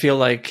 I feel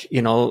like,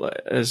 you know,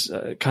 as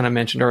kind of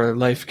mentioned earlier,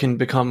 life can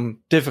become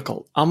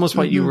difficult. Almost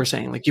what you were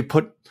saying. Like you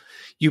put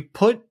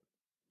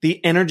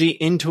the energy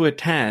into a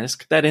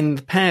task that in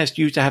the past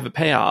used to have a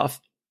payoff.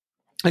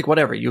 Like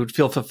whatever, you would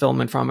feel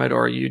fulfillment from it,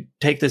 or you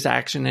take this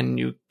action and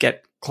you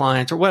get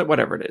clients, or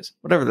whatever it is,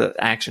 whatever the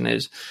action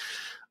is.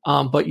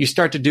 But you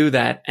start to do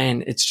that,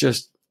 and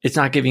it's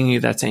not giving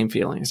you that same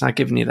feeling. It's not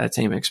giving you that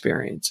same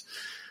experience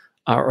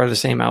or the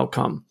same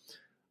outcome.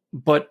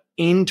 But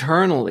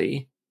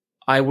internally,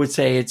 I would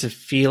say it's a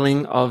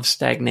feeling of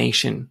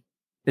stagnation.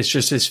 It's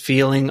just this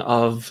feeling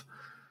of,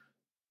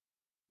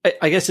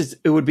 I guess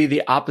it would be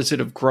the opposite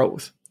of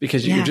growth,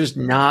 because you're just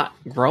not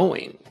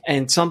growing.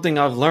 And something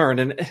I've learned,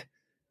 and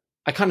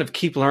I kind of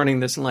keep learning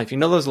this in life. You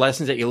know, those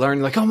lessons that you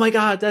learn, like, oh my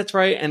God, that's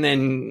right. And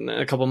then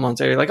a couple months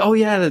later, you're like, oh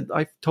yeah,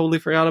 I totally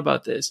forgot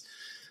about this.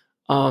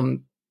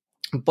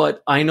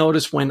 But I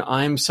notice when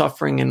I'm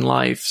suffering in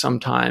life,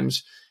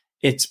 sometimes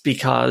it's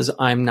because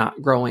I'm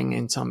not growing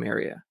in some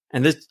area.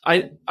 And this,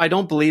 I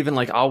don't believe in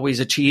like always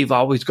achieve,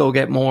 always go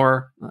get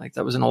more. Like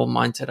that was an old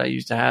mindset I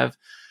used to have.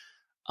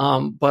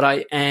 But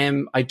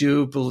I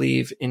do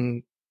believe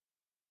in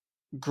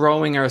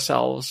growing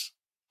ourselves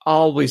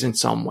always in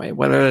some way,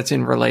 whether that's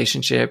in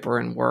relationship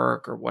or in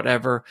work or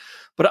whatever.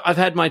 But I've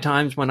had my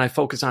times when I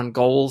focus on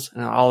goals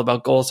and all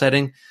about goal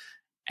setting.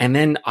 And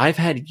then I've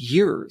had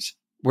years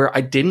where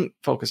I didn't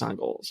focus on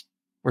goals,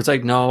 where it's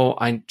like, no,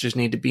 I just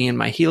need to be in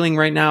my healing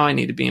right now. I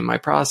need to be in my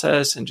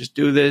process and just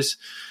do this.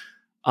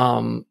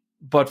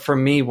 But for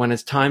me, when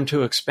it's time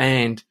to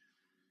expand,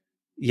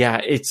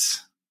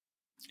 it's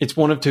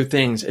one of 2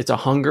 things. It's a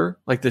hunger,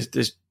 like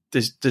this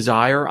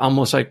desire,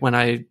 almost like when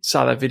I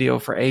saw that video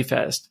for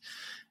A-Fest.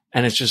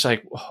 And it's just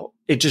like,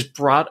 it just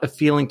brought a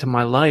feeling to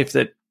my life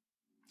that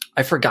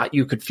I forgot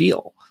you could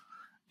feel.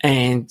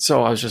 And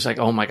so I was just like,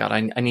 oh my God,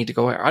 I need to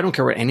go there. I don't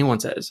care what anyone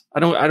says. I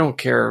don't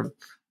care.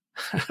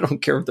 I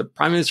don't care if the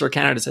Prime Minister of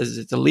Canada says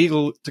it's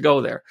illegal to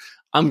go there.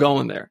 I'm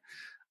going there.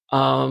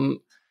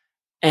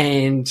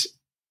 And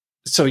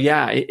so,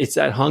 yeah, it's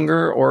that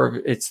hunger,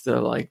 or it's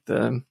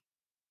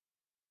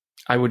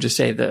I would just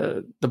say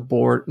the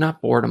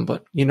not boredom,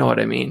 but you know what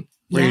I mean?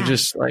 Where you're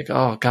just like,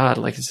 oh God,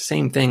 like it's the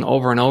same thing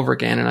over and over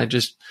again. And I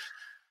just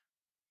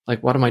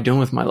like, what am I doing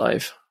with my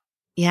life?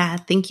 Yeah.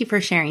 Thank you for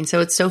sharing.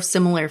 So it's so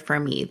similar for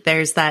me.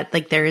 There's that,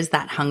 like, there is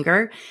that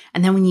hunger.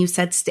 And then when you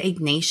said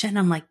stagnation,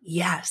 I'm like,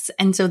 yes.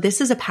 And so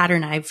this is a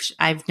pattern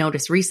I've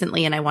noticed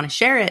recently, and I want to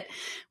share it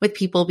with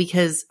people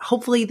because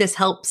hopefully this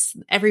helps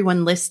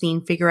everyone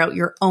listening figure out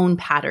your own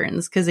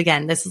patterns. Cause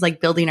again, this is like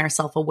building our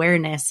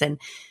self-awareness.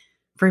 And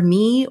for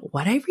me,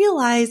 what I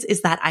realize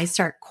is that I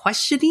start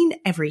questioning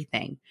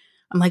everything.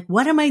 I'm like,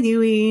 what am I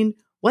doing?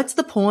 What's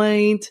the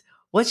point?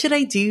 What should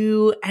I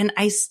do? And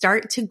I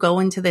start to go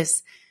into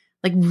this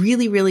like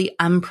really, really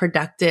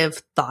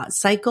unproductive thought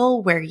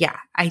cycle where,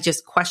 I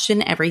just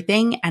question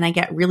everything and I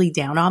get really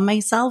down on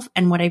myself.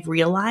 And what I've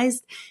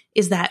realized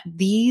is that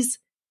this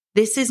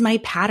is my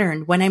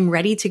pattern. When I'm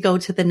ready to go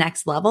to the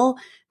next level,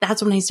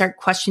 that's when I start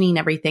questioning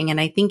everything. And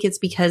I think it's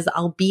because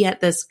I'll be at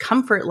this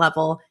comfort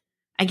level.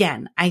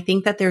 Again, I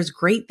think that there's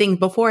great things.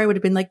 Before I would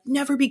have been like,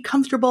 never be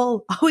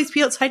comfortable, always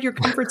be outside your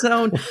comfort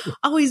zone,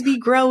 always be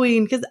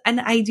growing.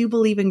 And I do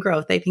believe in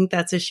growth. I think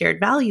that's a shared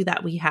value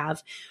that we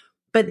have,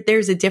 but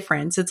there's a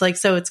difference. It's like,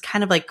 so it's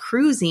kind of like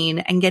cruising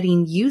and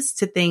getting used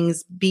to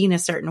things being a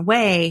certain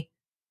way.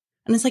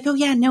 And it's like, oh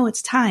yeah, no,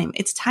 it's time.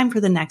 It's time for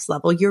the next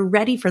level. You're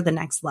ready for the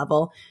next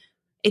level.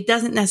 It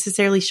doesn't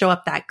necessarily show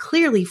up that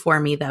clearly for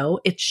me though.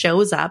 It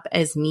shows up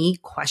as me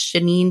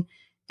questioning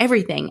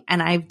everything.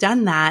 And I've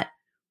done that,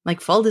 like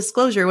full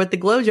disclosure, with the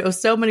Glojo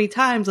so many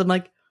times. I'm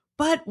like,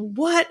 but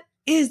what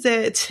is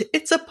it?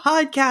 It's a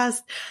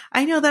podcast.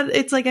 I know that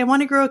it's like, I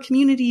want to grow a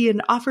community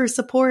and offer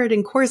support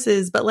and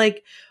courses, but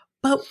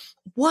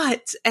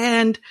what?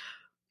 And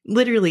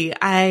literally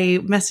I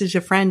messaged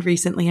a friend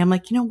recently. I'm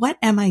like, what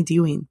am I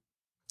doing?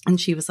 And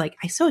she was like,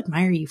 I so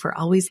admire you for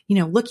always,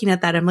 looking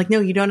at that. I'm like, no,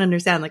 you don't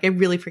understand. Like, I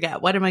really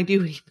forget. What am I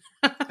doing?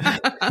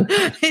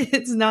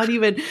 It's not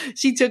even,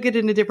 she took it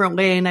in a different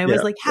way. And I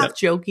was like half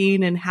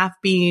joking and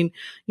half being,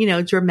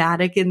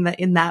 dramatic in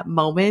that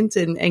moment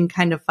and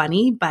kind of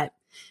funny. But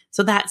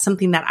so that's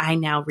something that I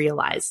now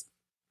realize.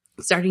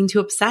 Starting to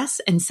obsess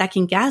and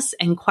second guess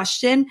and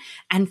question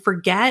and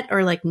forget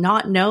or like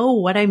not know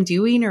what I'm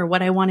doing or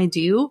what I want to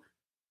do.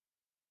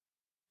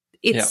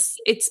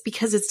 It's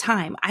because it's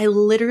time. I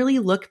literally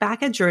look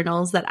back at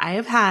journals that I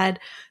have had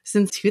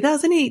since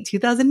 2008,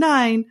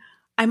 2009.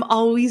 I'm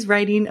always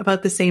writing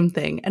about the same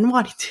thing and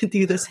wanting to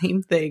do the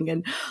same thing.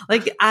 And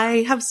like,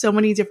 I have so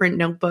many different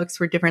notebooks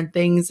for different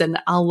things. And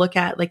I'll look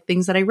at like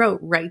things that I wrote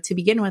right to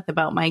begin with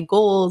about my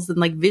goals and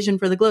like vision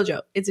for the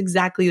Glojo. It's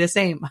exactly the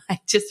same. I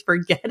just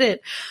forget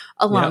it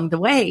along the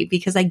way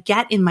because I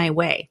get in my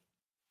way.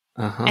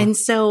 And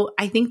so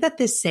I think that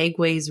this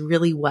segues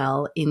really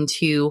well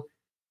into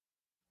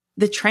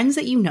the trends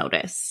that you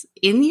notice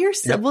in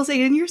yourself, we'll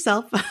say in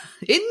yourself,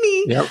 in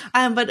me,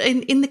 but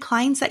in the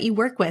clients that you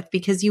work with,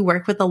 because you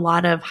work with a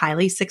lot of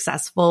highly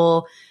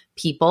successful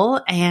people.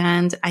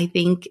 And I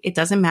think it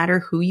doesn't matter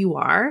who you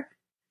are.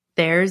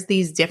 There's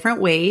these different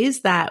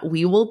ways that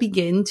we will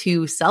begin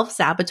to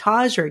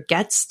self-sabotage or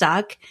get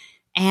stuck.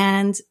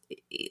 And,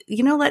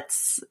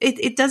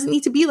 it doesn't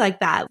need to be like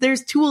that.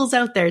 There's tools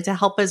out there to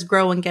help us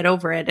grow and get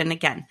over it. And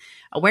again,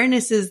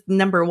 awareness is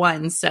number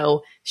one.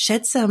 So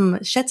shed some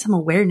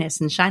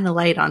awareness and shine a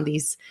light on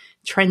these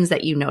trends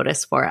that you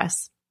notice for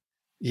us.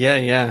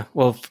 Yeah.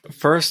 Well,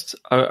 first,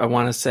 I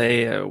want to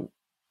say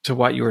to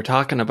what you were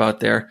talking about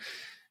there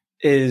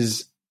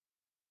is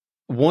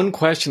one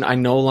question I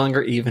no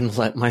longer even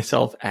let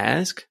myself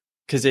ask,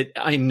 because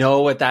I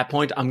know at that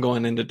point I'm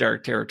going into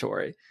dark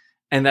territory.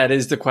 And that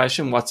is the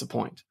question, what's the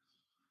point?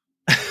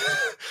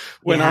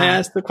 When I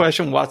ask the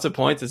question, what's the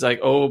point? It's like,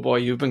 oh boy,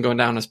 you've been going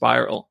down a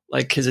spiral.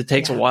 Like, cause it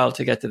takes a while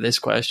to get to this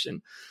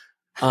question.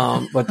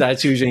 But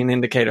that's usually an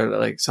indicator that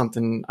like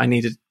something I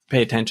need to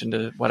pay attention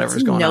to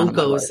whatever's going on.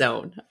 No-go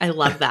zone. I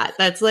love that.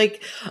 That's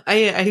like,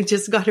 I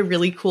just got a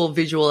really cool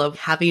visual of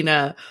having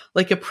a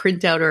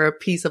printout or a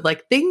piece of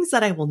like things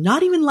that I will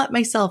not even let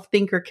myself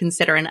think or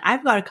consider. And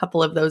I've got a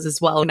couple of those as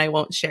well, and I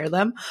won't share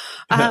them.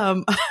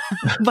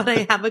 But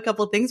I have a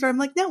couple of things where I'm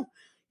like, no,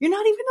 you're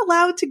not even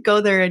allowed to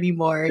go there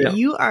anymore. Yeah.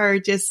 You are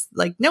just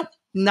like, nope,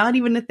 not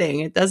even a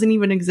thing. It doesn't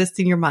even exist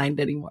in your mind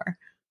anymore.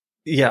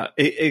 Yeah,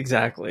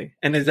 exactly.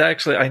 And it's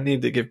actually, I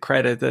need to give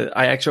credit that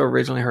I actually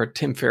originally heard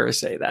Tim Ferriss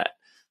say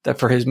that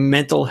for his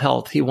mental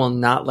health, he will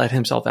not let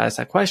himself ask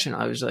that question.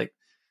 I was like,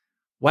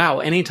 wow,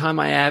 anytime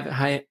I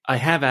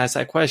have asked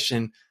that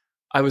question,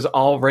 I was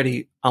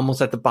already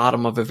almost at the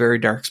bottom of a very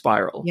dark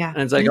spiral. Yeah.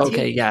 And it's like,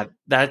 okay, yeah,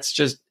 that's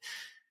just,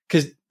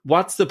 because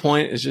what's the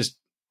point is just,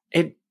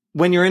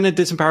 when you're in a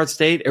disempowered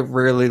state, it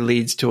rarely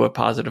leads to a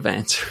positive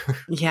answer.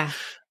 Yeah.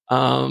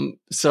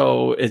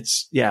 So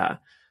it's, yeah.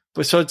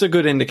 But so it's a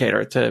good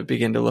indicator to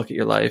begin to look at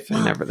your life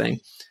and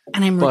everything.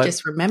 And I'm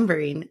just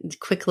remembering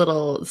quick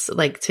little,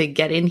 like, to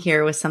get in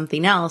here with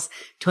something else.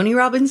 Tony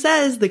Robbins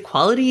says the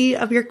quality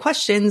of your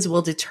questions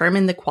will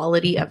determine the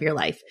quality of your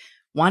life.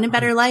 Want a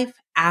better life?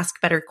 Ask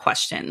better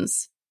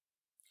questions.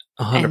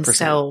 100%. And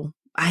so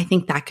I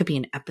think that could be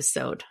an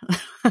episode.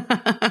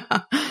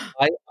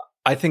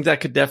 I think that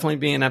could definitely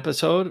be an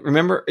episode.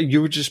 Remember,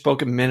 you just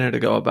spoke a minute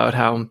ago about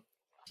how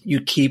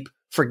you keep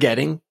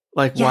forgetting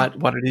what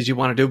it is you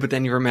want to do, but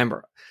then you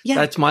remember. Yeah.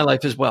 That's my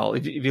life as well.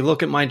 If you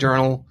look at my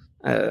journal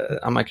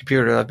on my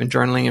computer, I've been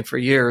journaling it for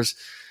years.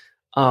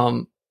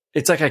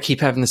 It's like I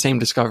keep having the same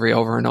discovery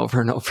over and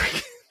over and over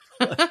again.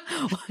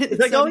 It's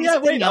like, oh yeah,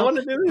 wait, I want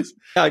to do this.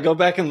 Yeah, I go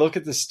back and look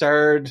at the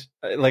starred,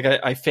 like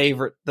I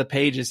favorite the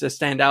pages that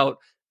stand out.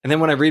 And then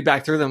when I read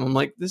back through them, I'm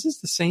like, this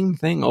is the same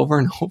thing over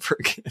and over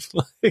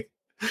again.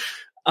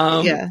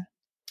 Yeah.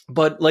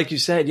 But like you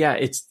said, yeah,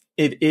 it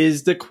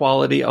is the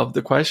quality of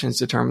the questions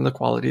determine the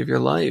quality of your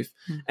life.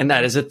 Mm-hmm. And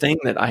that is a thing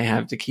that I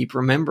have to keep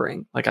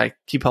remembering. Like I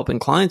keep helping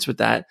clients with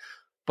that,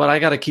 but I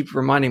got to keep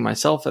reminding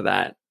myself of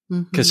that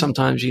because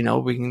sometimes,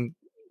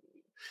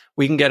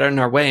 we can get in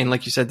our way. And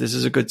like you said, this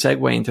is a good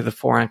segue into the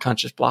 4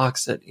 unconscious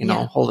blocks that,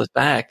 hold us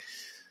back.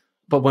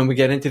 But when we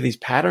get into these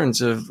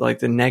patterns of like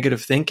the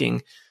negative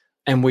thinking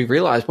and we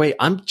realize, wait,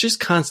 I'm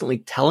just constantly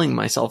telling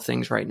myself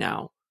things right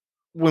now.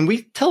 When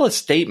we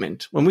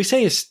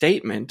say a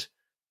statement,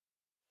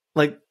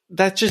 like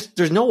that's just,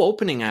 there's no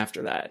opening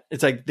after that.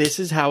 It's like, this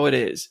is how it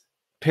is,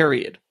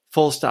 period,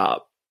 full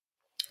stop.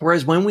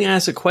 Whereas when we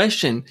ask a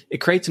question, it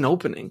creates an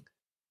opening.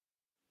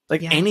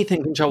 Like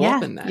anything can show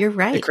up in that. You're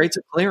right. It creates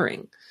a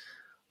clearing.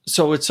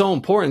 So it's so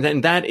important.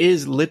 And that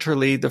is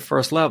literally the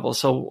first level.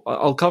 So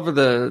I'll cover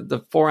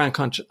the 4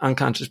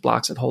 unconscious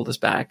blocks that hold us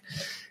back.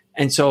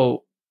 And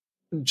so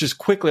just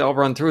quickly, I'll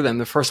run through them.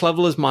 The first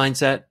level is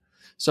mindset.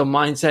 So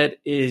mindset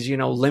is,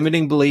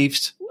 limiting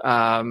beliefs,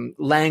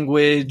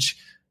 language,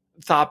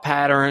 thought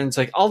patterns,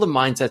 like all the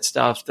mindset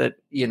stuff that,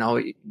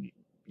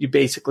 you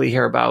basically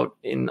hear about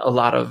in a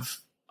lot of,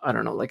 I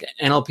don't know, like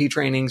NLP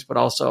trainings, but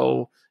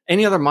also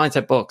any other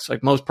mindset books,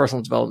 like most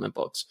personal development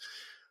books.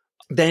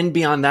 Then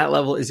beyond that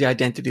level is the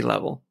identity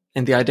level.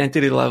 And the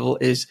identity level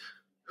is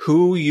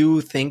who you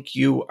think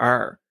you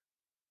are.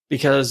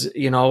 Because,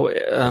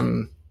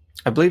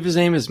 I believe his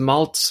name is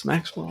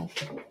Maxwell.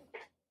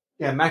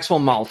 Yeah, Maxwell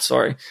Maltz,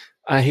 sorry.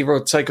 He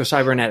wrote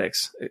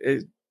Psycho-Cybernetics.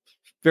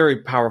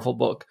 Very powerful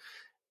book.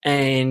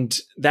 And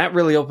that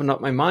really opened up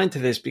my mind to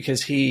this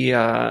because he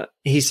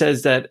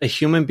says that a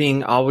human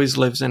being always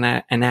lives and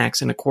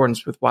acts in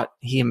accordance with what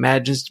he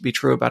imagines to be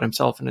true about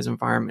himself and his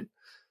environment.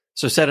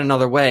 So said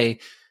another way,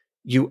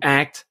 you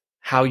act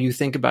how you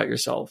think about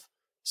yourself.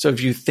 So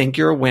if you think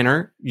you're a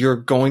winner, you're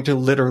going to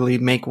literally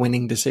make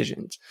winning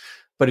decisions.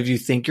 But if you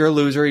think you're a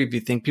loser, if you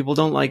think people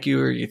don't like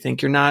you, or you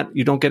think you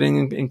don't get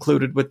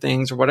included with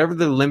things, or whatever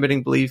the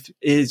limiting belief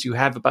is you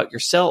have about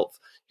yourself,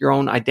 your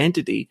own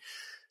identity,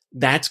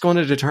 that's going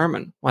to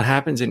determine what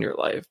happens in your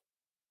life.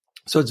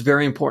 So it's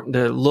very important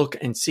to look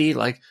and see,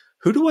 like,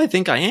 who do I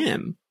think I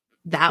am?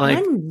 That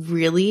one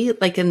really,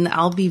 and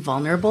I'll be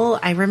vulnerable.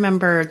 I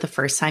remember the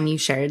first time you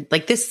shared,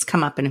 this has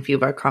come up in a few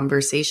of our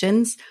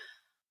conversations.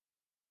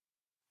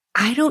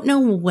 I don't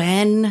know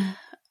when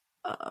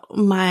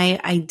my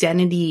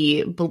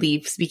identity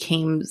beliefs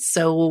became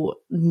so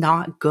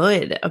not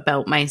good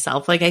about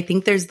myself. I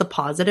think there's the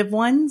positive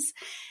ones.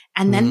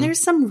 And then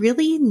there's some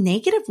really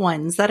negative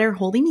ones that are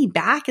holding me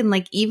back.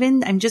 And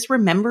even I'm just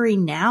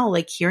remembering now,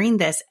 hearing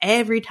this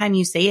every time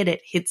you say it,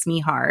 it hits me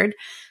hard.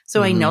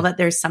 So I know that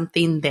there's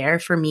something there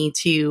for me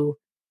to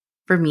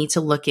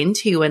look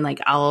into.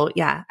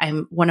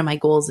 And one of my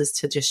goals is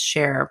to just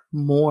share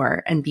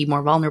more and be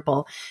more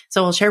vulnerable.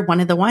 So I'll share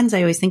one of the ones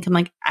I always think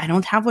I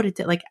don't have what it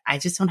did. I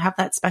just don't have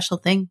that special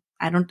thing.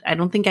 I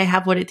don't think I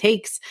have what it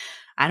takes.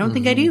 I don't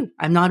think I do.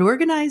 I'm not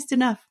organized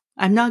enough.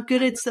 I'm not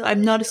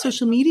a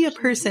social media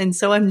person,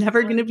 so I'm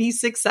never going to be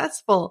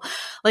successful.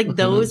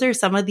 Those are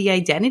some of the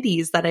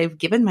identities that I've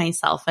given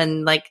myself.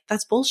 And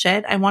that's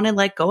bullshit. I want to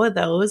let go of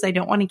those. I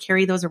don't want to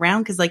carry those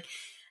around because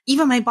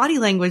even my body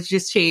language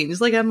just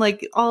changed. I'm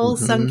all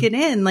sunken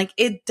in.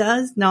 It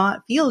does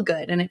not feel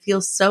good and it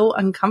feels so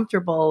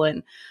uncomfortable.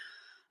 And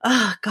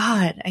oh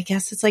God, I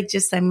guess it's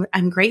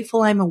I'm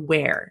grateful I'm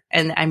aware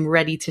and I'm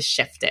ready to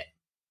shift it.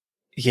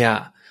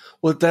 Yeah.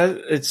 Well,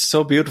 it's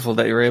so beautiful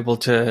that you're able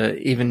to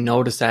even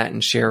notice that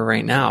and share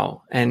right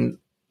now. And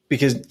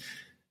because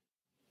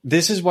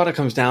this is what it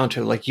comes down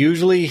to.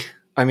 Usually,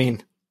 I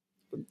mean,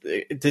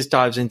 this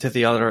dives into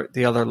the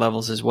other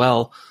levels as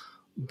well.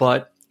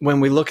 But when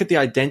we look at the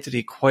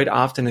identity, quite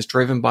often is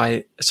driven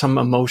by some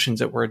emotions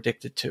that we're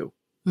addicted to.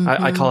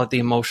 I call it the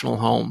emotional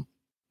home.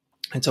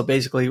 And so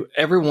basically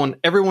everyone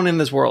in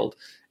this world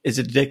is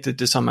addicted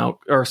to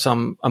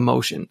some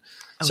emotion.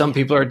 Some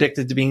people are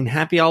addicted to being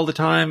happy all the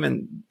time,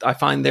 and I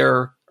find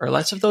there are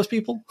less of those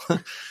people.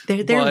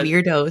 They're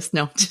weirdos.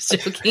 No, just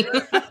joking.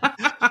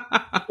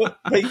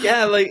 but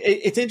yeah,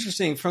 it's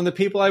interesting. From the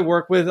people I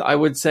work with, I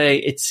would say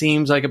it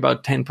seems like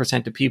about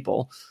 10% of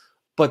people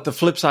But the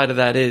flip side of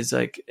that is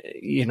like,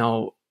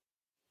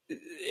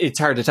 it's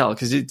hard to tell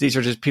because these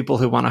are just people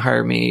who want to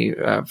hire me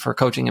for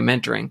coaching and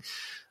mentoring.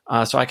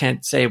 So I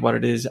can't say what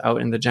it is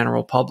out in the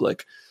general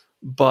public,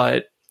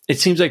 but it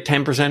seems like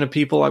 10% of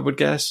people, I would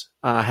guess,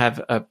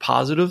 have a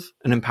positive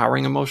and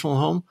empowering emotional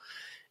home.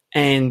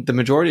 And the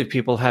majority of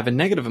people have a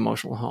negative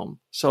emotional home.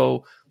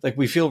 So like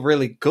we feel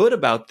really good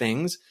about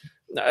things.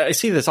 I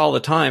see this all the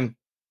time,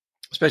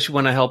 especially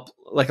when I help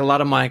like a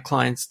lot of my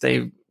clients,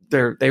 they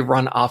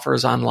run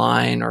offers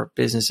online or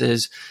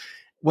businesses.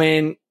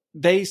 When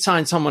they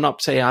sign someone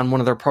up, say on one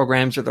of their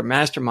programs or their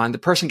mastermind, the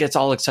person gets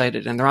all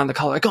excited and they're on the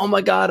call like, oh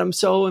my God, I'm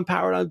so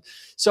empowered. I'm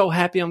so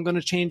happy. I'm going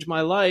to change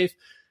my life.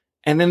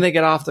 And then they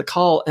get off the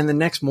call. And the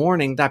next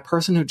morning, that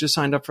person who just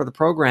signed up for the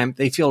program,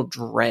 they feel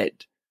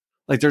dread.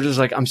 Like they're just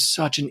like, I'm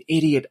such an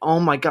idiot.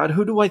 Oh my God,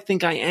 who do I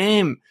think I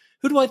am?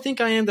 Who do I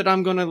think I am that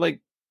I'm going to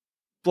like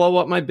blow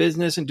up my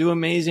business and do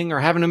amazing or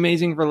have an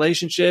amazing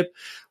relationship?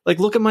 Like,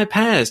 look at my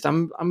past.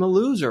 I'm a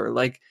loser.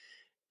 Like,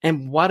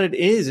 and what it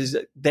is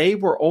that they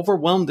were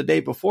overwhelmed the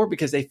day before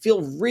because they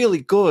feel really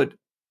good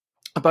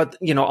about,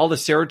 all the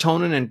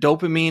serotonin and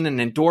dopamine and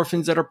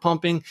endorphins that are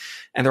pumping,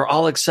 and they're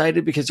all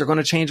excited because they're going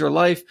to change their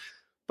life.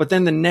 But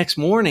then the next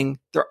morning,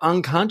 their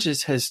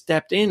unconscious has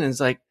stepped in and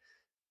is like,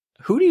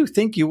 who do you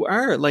think you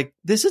are? Like,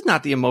 this is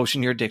not the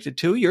emotion you're addicted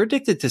to. You're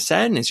addicted to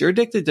sadness. You're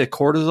addicted to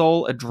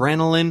cortisol,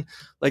 adrenaline,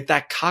 like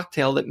that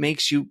cocktail that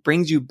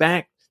brings you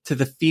back to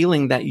the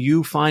feeling that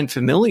you find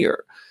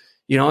familiar.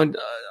 And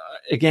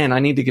again, I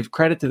need to give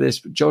credit to this.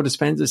 Joe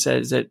Dispenza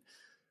says that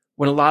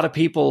when a lot of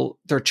people,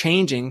 they're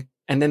changing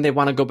and then they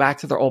want to go back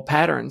to their old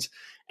patterns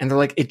and they're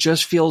like, it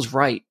just feels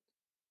right.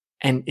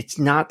 And it's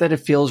not that it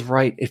feels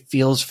right. It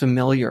feels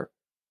familiar.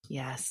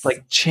 Yes.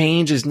 Like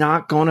change is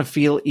not going to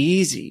feel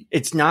easy.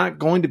 It's not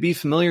going to be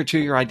familiar to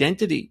your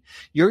identity.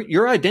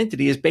 Your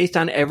identity is based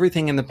on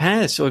everything in the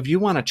past. So if you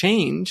want to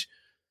change,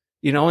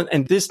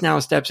 and this now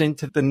steps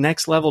into the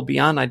next level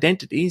beyond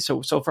identity.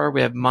 So far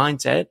we have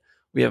mindset,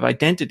 we have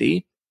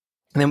identity,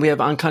 and then we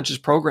have unconscious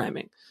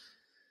programming.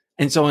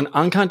 And so in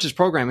unconscious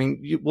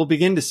programming, we'll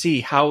begin to see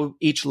how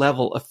each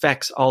level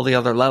affects all the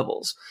other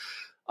levels.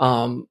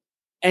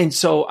 And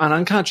so on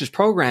unconscious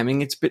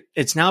programming,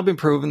 it's now been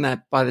proven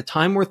that by the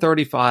time we're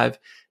 35,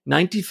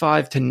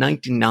 95 to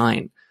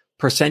 99%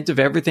 of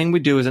everything we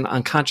do is an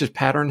unconscious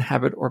pattern,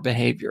 habit, or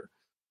behavior.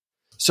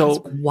 So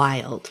that's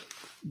wild.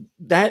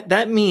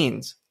 That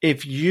means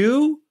if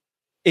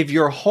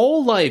your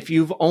whole life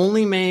you've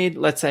only made,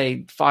 let's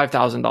say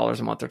 $5,000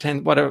 a month or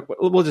 10, whatever,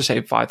 we'll just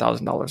say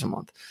 $5,000 a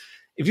month.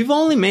 If you've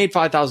only made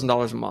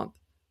 $5,000 a month,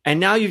 and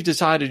now you've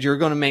decided you're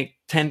going to make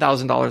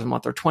 $10,000 a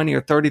month or $20,000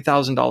 or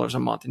 $30,000 a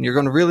month, and you're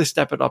going to really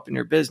step it up in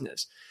your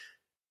business,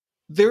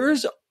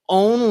 there's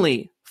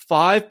only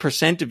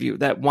 5% of you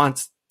that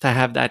wants to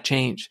have that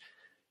change.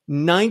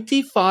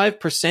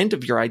 95%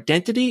 of your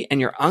identity and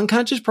your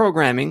unconscious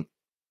programming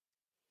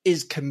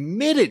is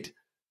committed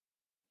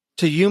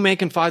to you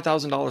making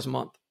 $5,000 a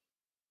month.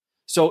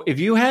 So if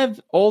you have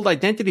old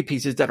identity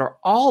pieces that are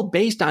all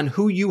based on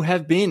who you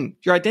have been,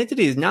 your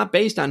identity is not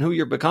based on who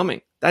you're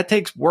becoming. That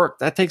takes work.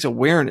 That takes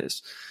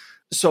awareness.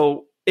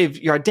 So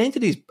if your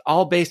identity is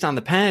all based on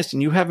the past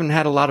and you haven't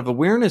had a lot of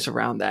awareness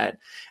around that,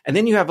 and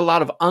then you have a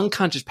lot of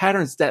unconscious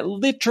patterns that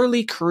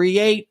literally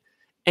create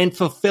and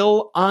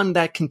fulfill on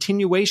that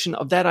continuation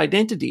of that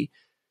identity,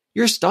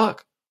 you're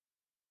stuck.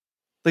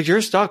 Like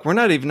you're stuck. We're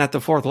not even at the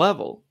fourth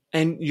level,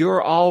 and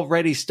you're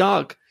already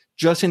stuck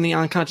just in the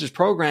unconscious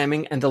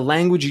programming and the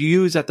language you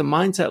use at the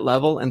mindset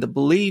level and the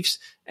beliefs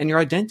and your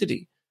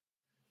identity.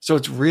 So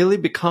it's really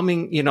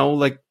becoming,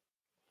 like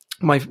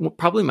one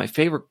of my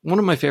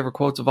favorite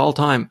quotes of all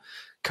time,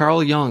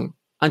 Carl Jung,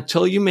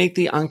 until you make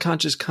the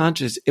unconscious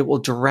conscious, it will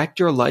direct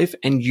your life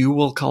and you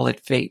will call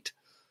it fate.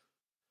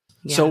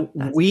 Yeah, so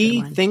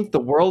we think the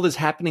world is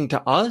happening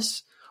to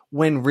us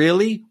when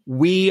really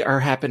we are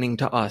happening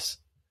to us.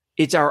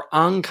 It's our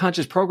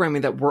unconscious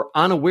programming that we're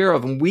unaware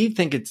of, and we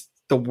think it's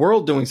the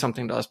world doing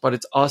something to us, but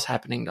it's us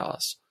happening to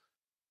us.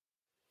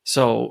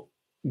 So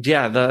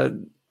yeah,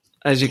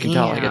 as you can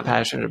tell, I get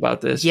passionate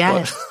about this.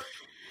 Yes.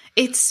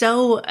 It's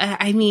so,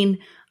 I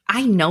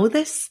know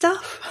this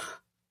stuff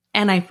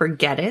and I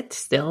forget it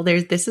still.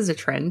 This is a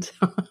trend.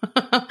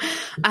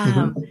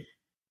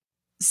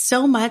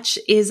 So much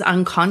is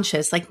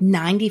unconscious, like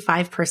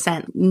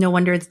 95%. No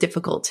wonder it's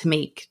difficult to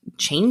make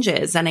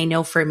changes. And I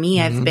know for me,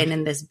 I've been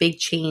in this big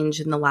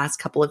change in the last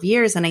couple of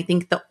years. And I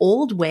think the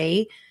old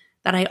way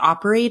that I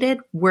operated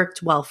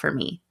worked well for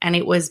me. And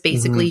it was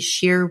basically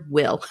sheer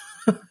will,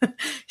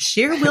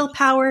 sheer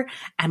willpower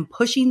and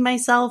pushing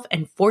myself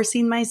and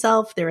forcing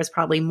myself. There was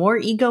probably more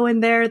ego in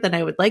there than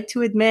I would like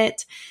to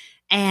admit.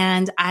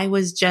 And I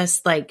was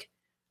just like,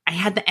 I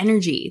had the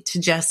energy to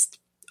just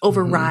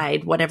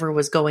override whatever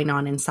was going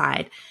on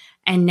inside.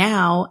 And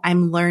now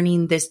I'm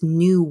learning this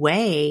new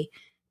way.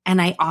 And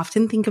I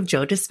often think of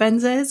Joe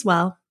Dispenza as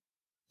well.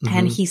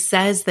 And he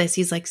says this,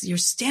 he's like, you're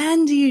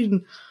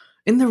standing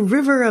in the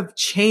river of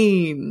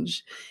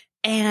change.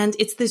 And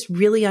it's this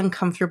really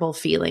uncomfortable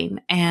feeling.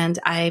 And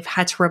I've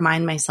had to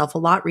remind myself a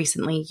lot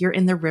recently, you're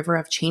in the river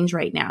of change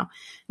right now.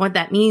 What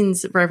that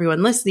means for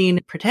everyone listening,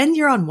 pretend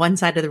you're on one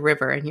side of the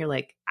river and you're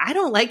like, I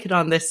don't like it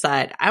on this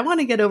side. I want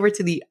to get over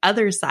to the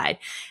other side.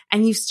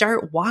 And you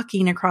start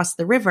walking across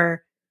the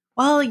river.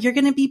 Well, you're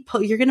going to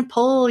pull, you're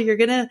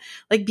going to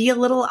like be a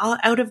little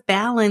out of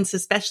balance,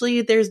 especially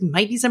if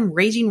might be some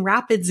raging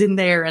rapids in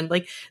there and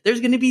like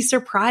there's going to be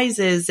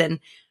surprises. And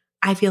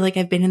I feel like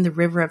I've been in the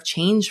river of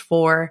change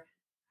for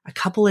a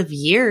couple of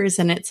years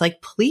and it's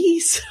like,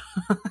 please,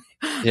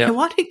 I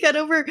want to get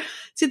over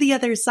to the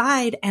other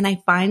side. And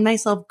I find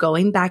myself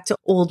going back to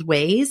old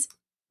ways,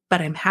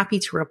 but I'm happy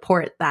to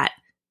report that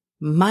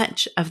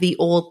much of the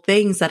old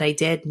things that I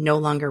did no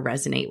longer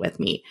resonate with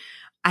me.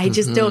 I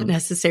just don't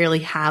necessarily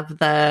have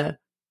the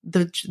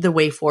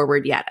way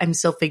forward yet. I'm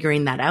still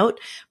figuring that out.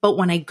 But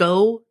when I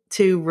go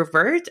to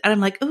revert and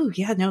I'm like, oh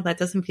yeah, no, that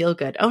doesn't feel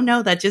good. Oh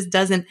no, that just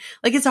doesn't,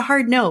 like, it's a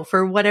hard no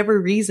for whatever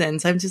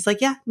reasons. I'm just like,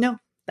 yeah, no,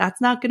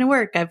 that's not going to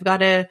work.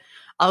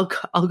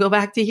 I'll go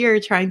back to here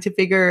trying to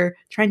figure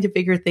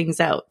things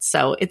out.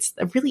 So it's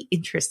a really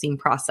interesting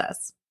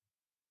process.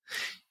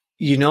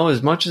 You know,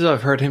 as much as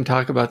I've heard him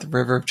talk about the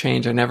river of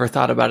change, I never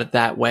thought about it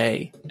that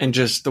way. And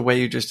just the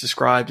way you just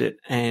described it.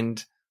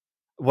 And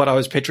what I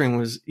was picturing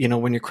was, you know,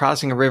 when you're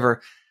crossing a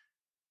river,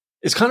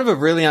 it's kind of a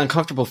really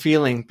uncomfortable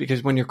feeling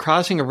because when you're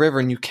crossing a river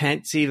and you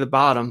can't see the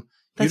bottom,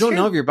 you don't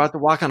know if you're about to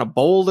walk on a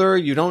boulder.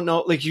 You don't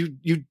know, like you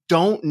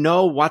don't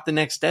know what the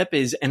next step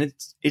is. And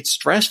it's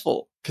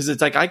stressful because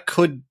it's like, I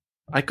could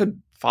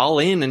fall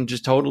in and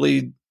just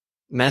totally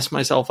mess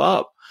myself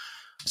up.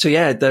 So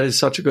yeah, that is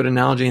such a good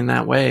analogy in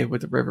that way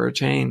with the river of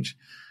change.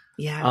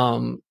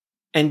 Yeah.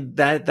 And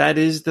that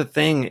is the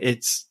thing.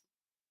 It's,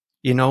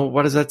 you know,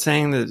 what is that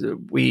saying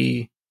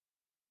that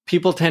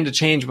people tend to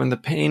change when the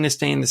pain is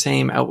staying the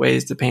same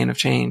outweighs the pain of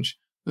change.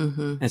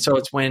 Mm-hmm. And so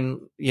it's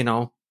when, you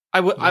know, I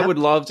would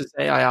love to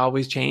say I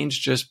always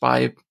change just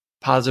by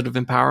positive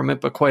empowerment,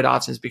 but quite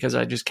often it's because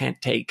I just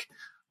can't take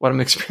what I'm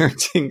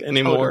experiencing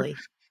anymore. Totally.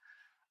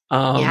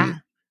 Yeah.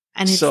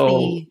 And it's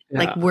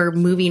like we're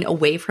moving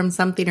away from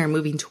something or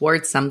moving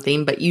towards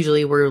something, but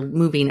usually we're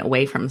moving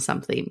away from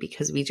something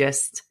because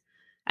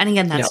and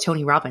again, that's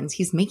Tony Robbins.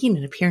 He's making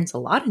an appearance a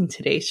lot in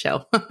today's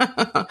show.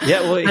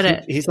 Yeah,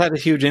 well, he's had a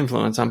huge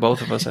influence on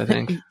both of us, I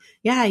think.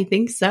 Yeah, I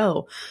think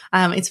so.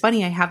 It's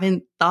funny.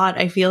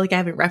 I feel like I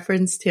haven't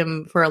referenced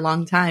him for a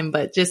long time,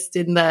 but just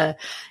in the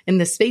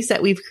space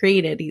that we've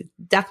created, he's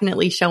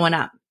definitely showing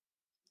up.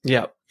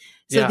 Yeah.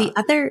 So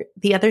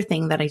the other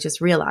thing that I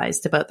just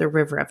realized about the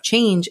river of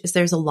change is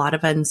there's a lot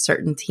of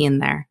uncertainty in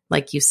there.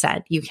 Like you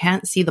said, you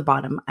can't see the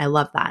bottom. I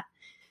love that.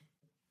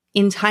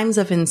 In times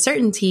of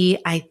uncertainty,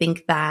 I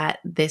think that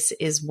this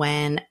is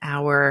when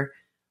our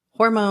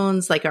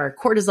hormones, like our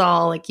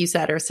cortisol, like you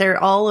said, or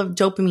all of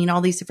dopamine,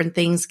 all these different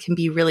things can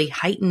be really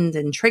heightened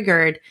and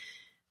triggered.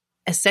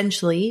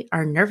 Essentially,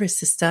 our nervous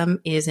system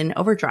is in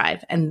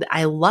overdrive. And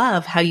I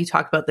love how you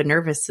talk about the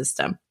nervous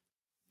system.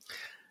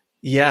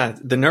 Yeah,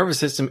 the nervous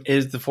system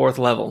is the fourth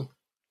level.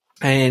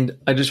 And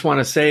I just want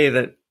to say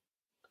that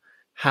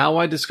how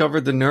I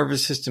discovered the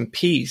nervous system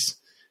piece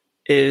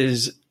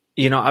is,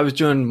 you know, I was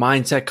doing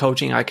mindset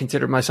coaching. I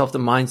considered myself the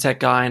mindset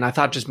guy, and I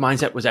thought just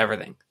mindset was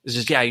everything. It's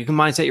just, yeah, you can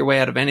mindset your way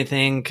out of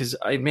anything. Because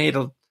I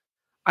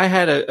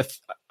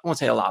won't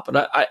say a lot,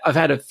 but I've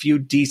had a few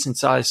decent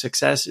sized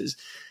successes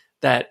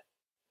that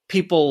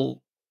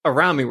people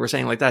around me were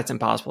saying, like, that's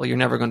impossible. You're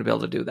never going to be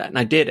able to do that. And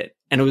I did it.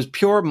 And it was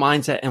pure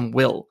mindset and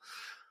will.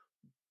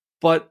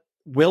 But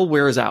will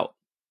wears out.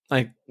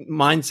 Like,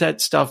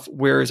 mindset stuff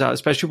wears out,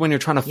 especially when you're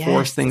trying to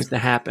force things to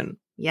happen.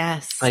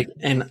 Yes. Like,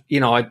 and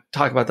you know, I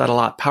talk about that a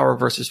lot. Power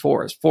versus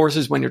force. Force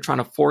is when you're trying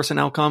to force an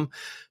outcome.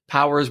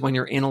 Power is when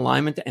you're in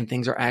alignment and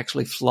things are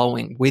actually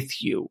flowing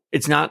with you.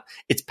 It's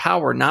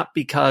power, not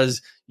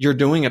because you're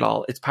doing it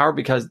all. It's power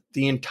because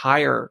the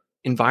entire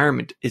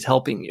environment is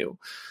helping you.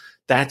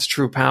 That's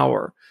true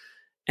power.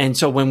 And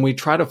so when we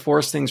try to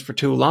force things for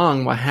too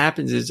long, what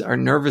happens is our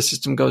nervous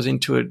system goes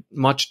into a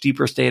much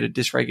deeper state of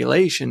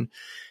dysregulation.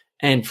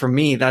 And for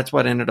me, that's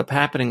what ended up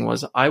happening.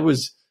 Was I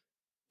was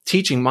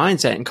teaching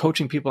mindset and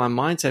coaching people on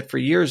mindset for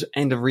years.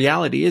 And the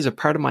reality is, a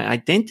part of my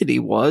identity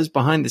was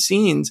behind the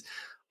scenes,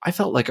 I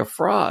felt like a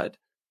fraud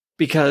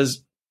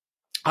because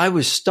I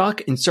was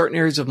stuck in certain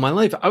areas of my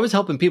life. I was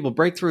helping people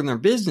break through in their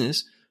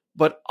business,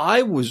 but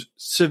I was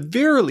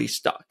severely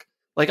stuck.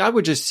 Like, I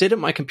would just sit at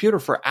my computer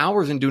for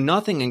hours and do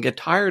nothing and get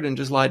tired and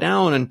just lie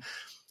down. And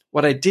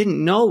what I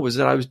didn't know was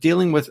that I was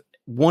dealing with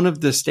one of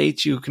the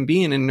states you can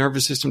be in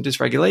nervous system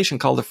dysregulation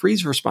called the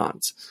freeze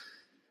response.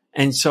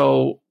 And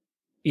so,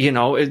 you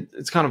know,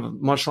 it's kind of a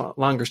much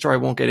longer story. I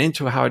won't get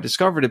into how I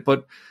discovered it,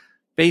 but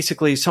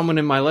basically someone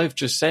in my life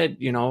just said,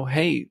 you know,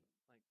 hey,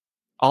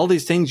 all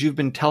these things you've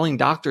been telling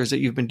doctors that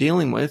you've been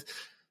dealing with,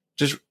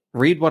 just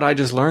read what I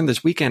just learned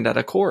this weekend at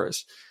a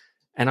course.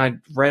 And I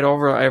read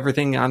over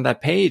everything on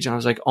that page and I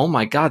was like, oh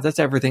my God, that's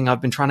everything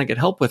I've been trying to get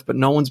help with, but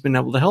no one's been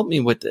able to help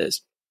me with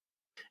this.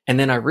 And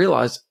then I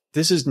realized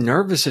this is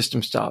nervous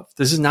system stuff.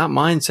 This is not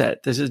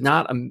mindset. This is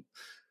not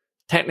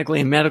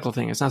technically a medical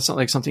thing. It's not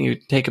like something you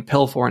take a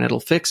pill for and it'll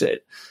fix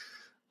it.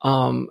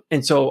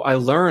 And so I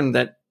learned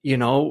that,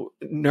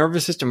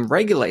 nervous system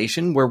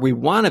regulation, where we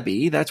want to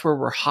be, that's where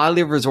we're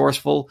highly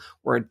resourceful.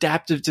 We're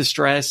adaptive to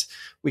stress.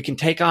 We can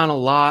take on a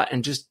lot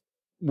and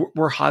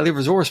we're highly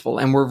resourceful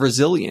and we're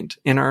resilient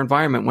in our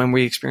environment when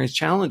we experience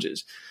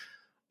challenges.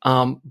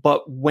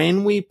 But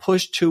when we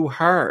push too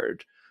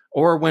hard,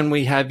 or when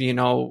we have,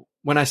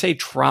 when I say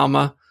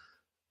trauma,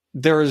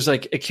 there's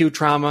like acute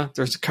trauma,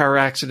 there's car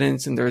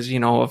accidents, and there's,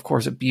 of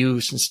course,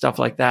 abuse and stuff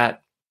like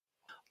that.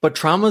 But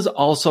trauma is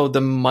also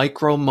the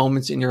micro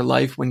moments in your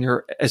life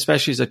when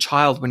especially as a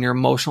child, when your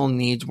emotional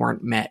needs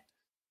weren't met.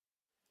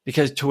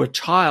 Because to a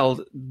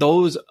child,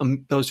 those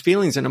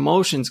feelings and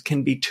emotions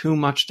can be too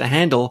much to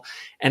handle,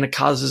 and it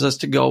causes us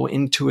to go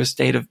into a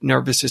state of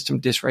nervous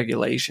system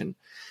dysregulation.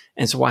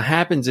 And so what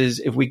happens is,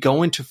 if we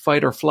go into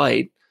fight or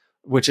flight,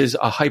 which is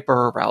a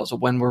hyper arousal,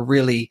 when we're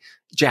really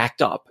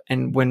jacked up,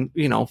 and when,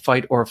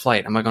 fight or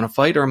flight, am I going to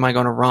fight or am I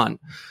going to run?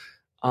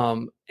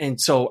 And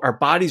so our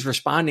body's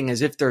responding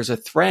as if there's a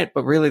threat,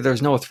 but really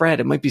there's no threat.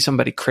 It might be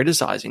somebody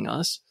criticizing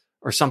us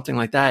or something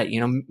like that.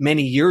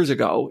 Many years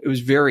ago, it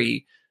was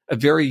a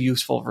very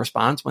useful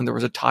response when there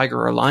was a tiger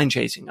or a lion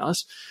chasing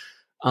us.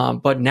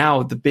 But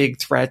now the big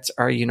threats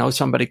are,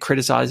 somebody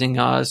criticizing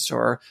us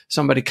or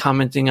somebody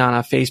commenting on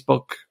a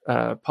Facebook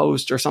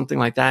post or something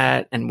like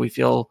that. And we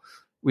feel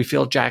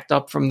jacked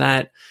up from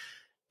that.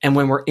 And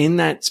when we're in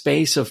that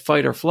space of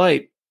fight or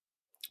flight,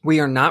 we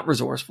are not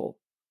resourceful.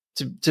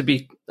 To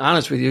be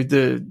honest with you,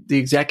 the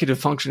executive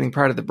functioning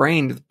part of the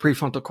brain, the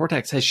prefrontal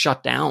cortex, has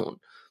shut down.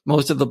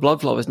 Most of the blood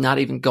flow is not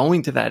even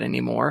going to that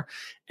anymore.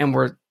 And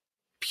we're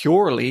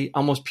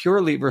almost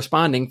purely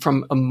responding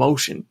from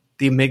emotion,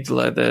 the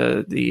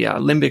amygdala, the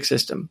limbic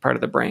system part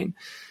of the brain.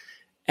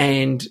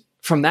 And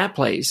from that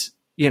place,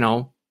 I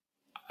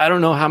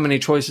don't know how many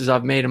choices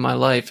I've made in my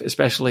life,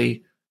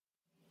 especially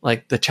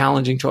like the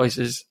challenging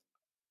choices.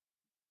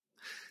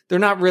 They're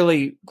not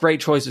really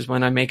great choices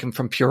when I make them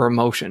from pure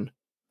emotion.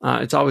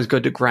 It's always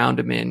good to ground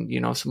them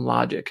in, some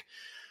logic.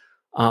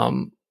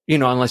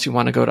 Unless you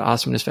want to go to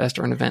Awesomeness Fest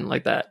or an event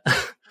like that.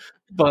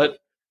 But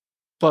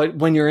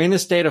when you're in a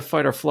state of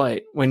fight or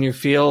flight, when you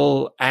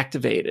feel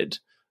activated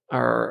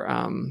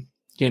or,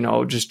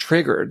 just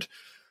triggered,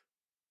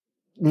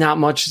 not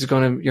much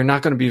you're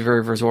not going to be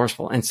very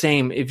resourceful. And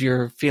same if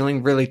you're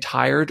feeling really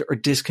tired or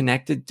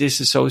disconnected,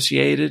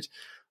 disassociated,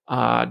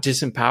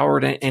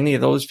 disempowered, any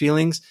of those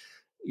feelings,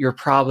 you're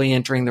probably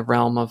entering the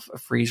realm of a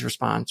freeze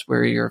response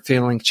where you're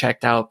feeling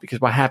checked out,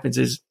 because what happens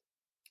is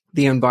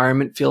the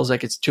environment feels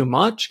like it's too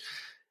much.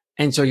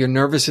 And so your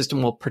nervous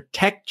system will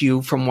protect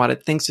you from what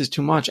it thinks is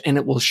too much, and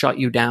it will shut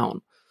you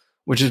down,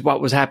 which is what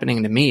was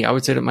happening to me. I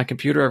would sit at my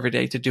computer every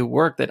day to do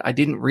work that I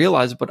didn't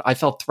realize, but I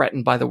felt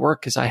threatened by the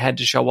work because I had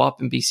to show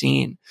up and be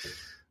seen.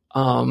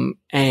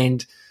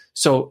 And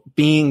so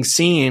being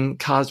seen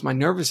caused my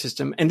nervous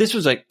system, and this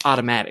was like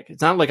automatic.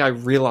 It's not like I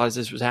realized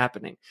this was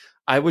happening.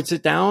 I would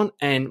sit down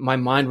and my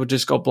mind would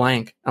just go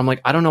blank. I'm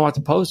like, I don't know what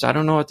to post. I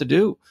don't know what to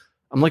do.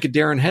 I'm like a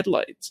deer in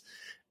headlights.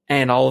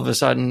 And all of a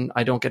sudden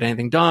I don't get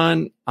anything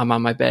done. I'm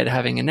on my bed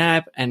having a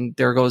nap, and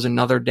there goes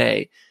another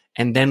day.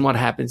 And then what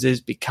happens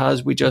is,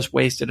 because we just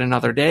wasted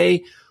another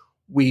day,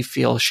 we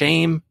feel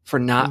shame for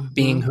not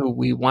being who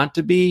we want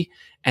to be.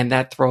 And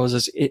that throws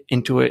us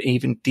into an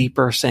even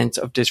deeper sense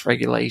of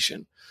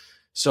dysregulation.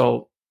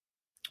 So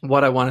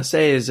what I want to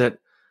say is that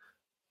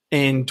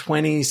in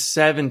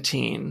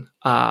 2017,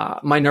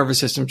 my nervous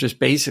system just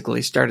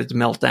basically started to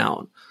melt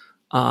down.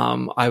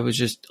 I was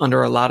just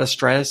under a lot of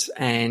stress,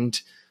 and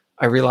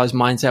I realized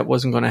mindset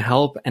wasn't going to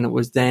help. And it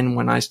was then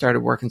when I started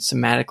working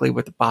somatically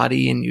with the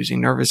body and using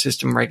nervous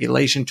system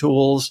regulation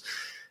tools.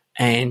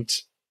 And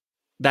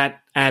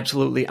that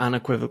absolutely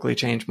unequivocally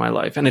changed my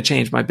life, and it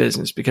changed my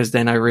business, because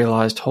then I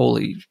realized,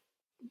 holy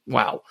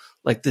wow,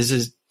 like this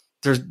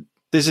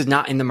is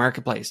not in the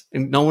marketplace,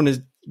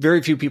 and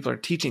very few people are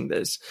teaching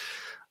this.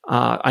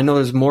 I know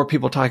there's more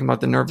people talking about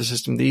the nervous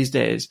system these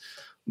days,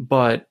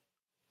 but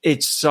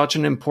it's such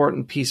an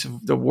important piece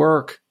of the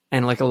work.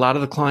 And like a lot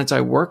of the clients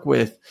I work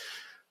with,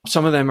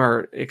 some of them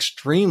are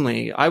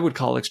I would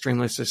call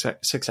extremely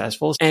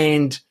successful.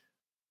 And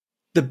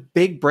the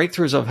big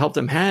breakthroughs I've helped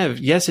them have,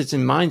 yes, it's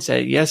in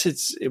mindset. Yes,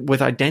 it's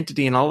with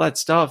identity and all that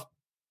stuff.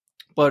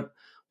 But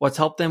what's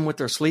helped them with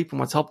their sleep and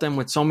what's helped them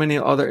with so many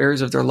other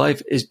areas of their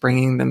life is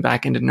bringing them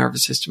back into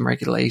nervous system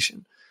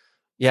regulation.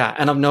 Yeah.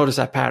 And I've noticed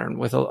that pattern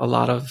with a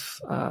lot of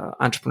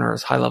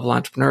entrepreneurs, high-level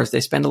entrepreneurs.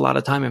 They spend a lot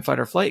of time in fight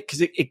or flight because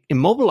it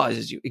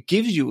immobilizes you. It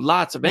gives you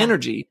lots of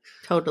energy.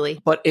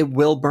 Totally. But it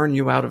will burn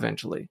you out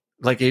eventually.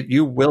 Like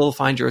you will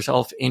find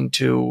yourself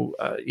into,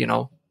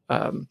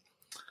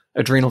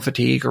 adrenal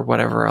fatigue or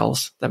whatever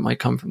else that might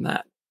come from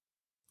that.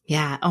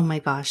 Yeah. Oh my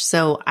gosh.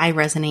 So I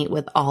resonate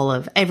with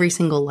every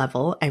single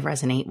level I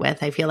resonate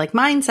with. I feel like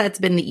mindset's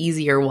been the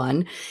easier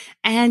one,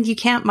 and you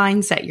can't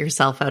mindset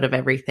yourself out of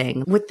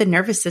everything. With the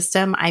nervous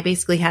system, I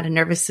basically had a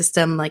nervous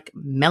system like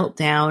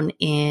meltdown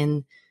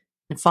in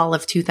the fall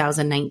of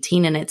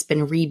 2019, and it's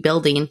been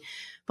rebuilding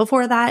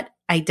before that,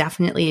 I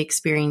definitely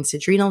experienced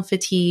adrenal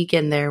fatigue,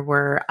 and there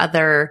were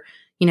other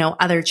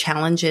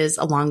challenges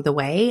along the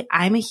way.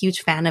 I'm a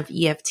huge fan of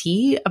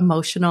EFT,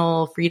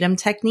 emotional freedom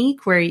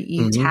technique, where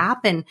you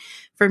tap. And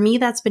for me,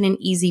 that's been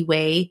an easy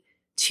way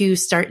to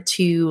start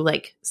to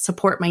like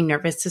support my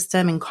nervous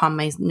system and calm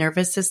my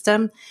nervous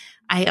system.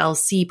 I'll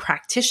see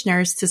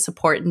practitioners to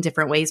support in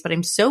different ways, but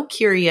I'm so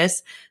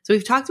curious. So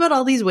we've talked about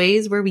all these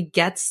ways where we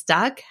get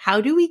stuck. How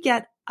do we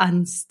get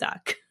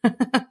unstuck?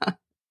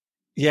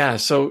 Yeah.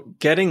 So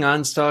getting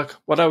unstuck,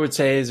 what I would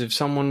say is if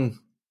someone,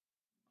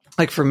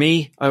 like for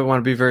me, I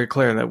want to be very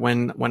clear that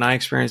when I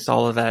experienced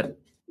all of that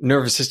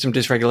nervous system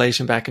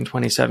dysregulation back in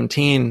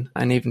 2017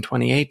 and even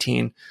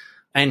 2018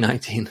 and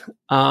 19,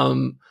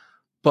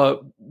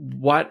 but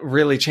what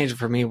really changed it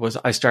for me was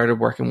I started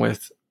working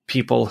with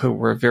people who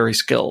were very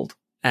skilled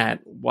at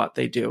what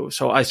they do.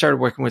 So I started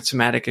working with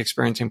somatic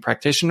experiencing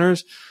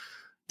practitioners.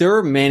 There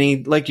are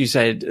many, like you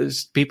said,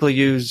 people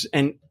use,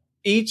 and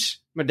each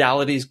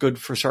modality is good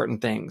for certain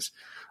things.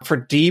 For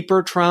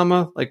deeper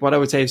trauma, like what I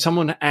would say, if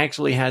someone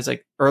actually has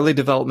like early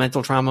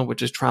developmental trauma,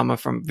 which is trauma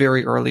from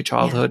very early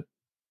childhood,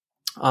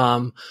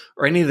 or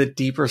any of the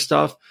deeper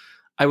stuff,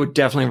 I would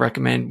definitely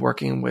recommend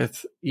working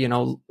with,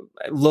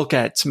 look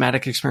at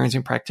somatic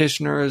experiencing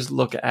practitioners,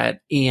 look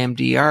at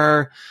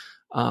EMDR,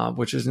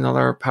 which is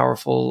another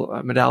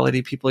powerful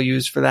modality people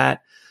use for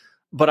that.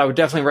 But I would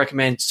definitely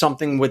recommend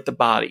something with the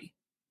body,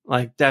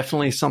 like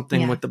definitely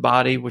something with the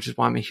body, which is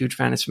why I'm a huge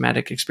fan of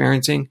somatic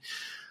experiencing.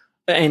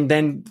 And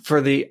then for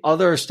the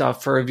other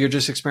stuff, for if you're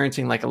just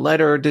experiencing like a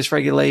letter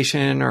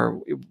dysregulation or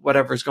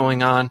whatever's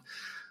going on,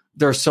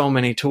 there are so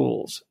many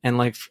tools. And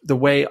like the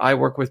way I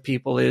work with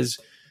people is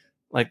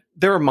like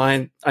we've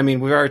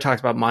already talked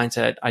about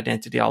mindset,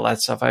 identity, all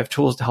that stuff. I have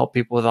tools to help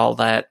people with all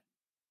that.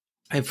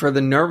 And for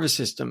the nervous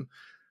system,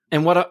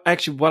 and what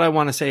I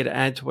want to say to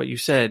add to what you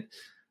said,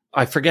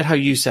 I forget how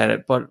you said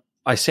it, but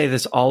I say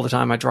this all the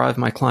time. I drive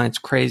my clients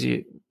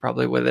crazy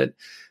probably with it.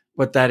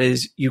 But that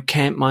is, you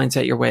can't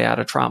mindset your way out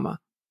of trauma.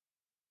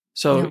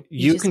 So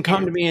you can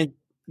come to me and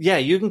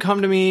you can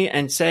come to me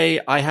and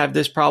say, I have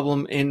this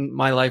problem in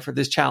my life or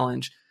this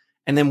challenge.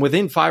 And then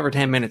within 5 or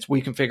 10 minutes,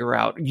 we can figure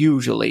out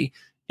usually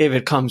if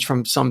it comes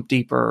from some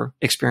deeper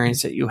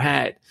experience that you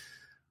had.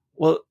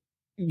 Well,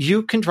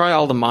 you can try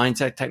all the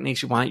mindset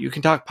techniques you want. You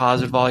can talk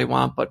positive all you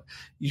want, but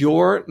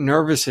your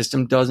nervous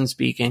system doesn't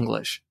speak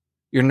English.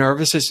 Your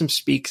nervous system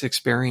speaks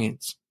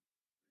experience.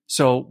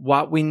 So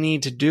what we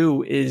need to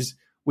do is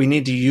we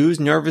need to use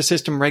nervous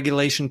system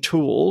regulation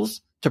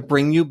tools to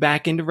bring you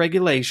back into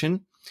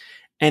regulation.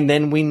 And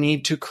then we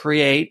need to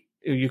create,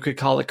 you could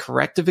call it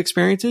corrective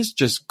experiences,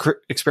 just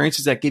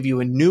experiences that give you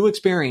a new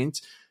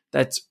experience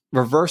that's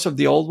reverse of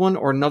the old one.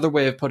 Or another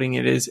way of putting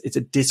it is it's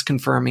a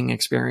disconfirming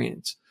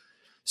experience.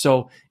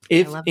 So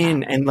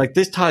and like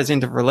this ties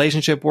into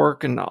relationship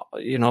work and,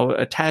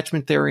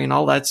 attachment theory and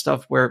all that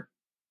stuff where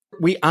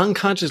we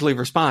unconsciously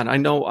respond.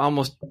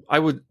 I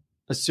would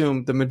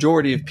assume the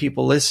majority of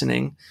people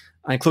listening,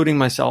 including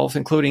myself,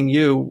 including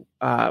you,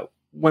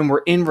 when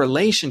we're in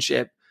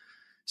relationship,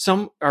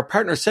 our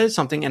partner says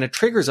something and it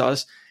triggers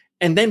us.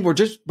 And then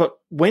but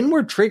when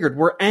we're triggered,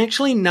 we're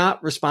actually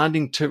not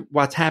responding to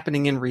what's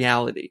happening in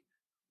reality.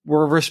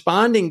 We're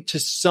responding to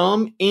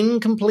some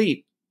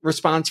incomplete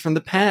response from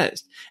the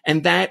past.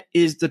 And that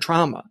is the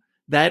trauma.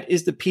 That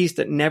is the piece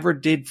that never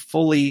did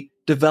fully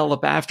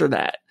develop after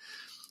that.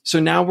 So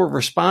now we're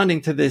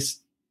responding to this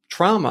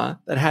trauma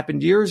that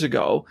happened years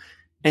ago.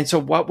 And so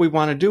what we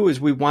want to do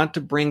is we want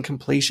to bring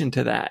completion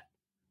to that.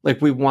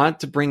 Like we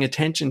want to bring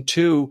attention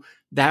to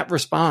that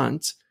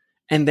response.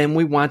 And then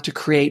we want to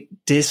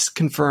create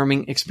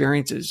disconfirming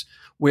experiences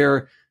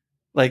where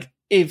like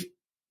if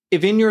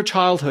in your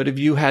childhood, if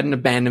you had an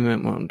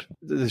abandonment wound,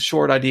 the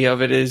short idea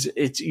of it is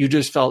you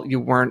just felt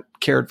you weren't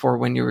cared for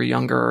when you were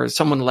younger, or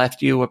someone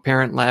left you, a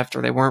parent left,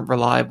 or they weren't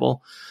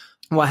reliable.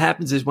 What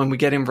happens is when we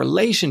get in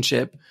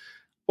relationship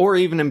or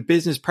even in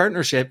business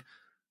partnership,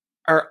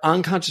 our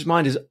unconscious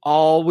mind is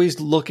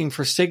always looking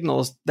for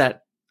signals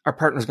that our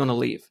partner's going to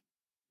leave.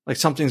 Like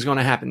something's going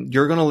to happen.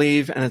 You're going to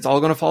leave and it's all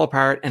going to fall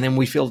apart. And then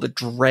we feel the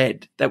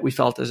dread that we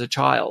felt as a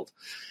child.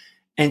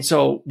 And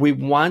so we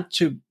want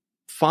to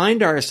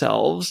find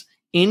ourselves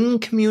in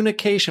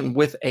communication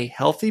with a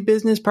healthy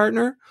business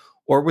partner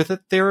or with a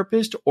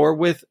therapist or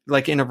with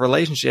like in a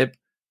relationship.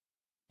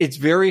 It's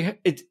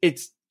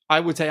I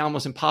would say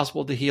almost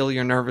impossible to heal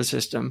your nervous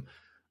system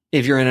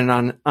if you're in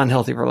an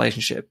unhealthy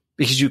relationship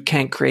because you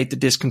can't create the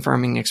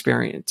disconfirming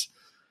experience.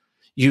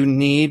 You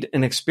need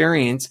an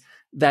experience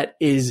that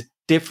is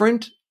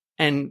different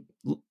and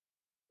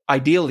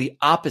ideally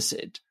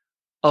opposite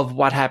of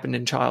what happened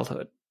in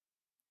childhood.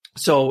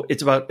 So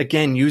it's about,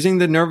 again, using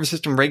the nervous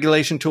system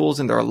regulation tools,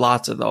 and there are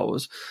lots of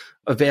those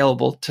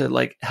available to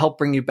like help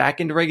bring you back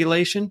into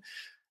regulation.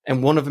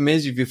 And one of them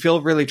is if you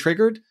feel really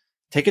triggered,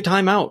 take a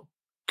time out.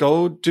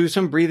 Go do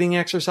some breathing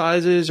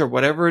exercises or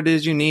whatever it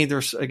is you need.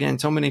 There's, again,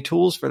 so many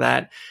tools for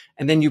that.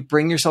 And then you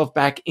bring yourself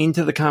back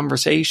into the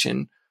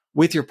conversation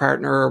with your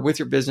partner or with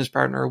your business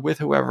partner or with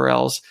whoever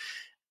else.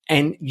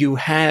 And you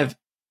have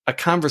a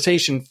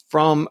conversation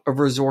from a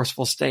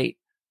resourceful state,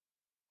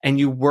 and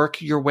you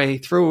work your way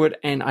through it.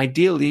 And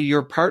ideally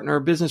your partner,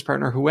 business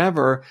partner,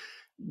 whoever,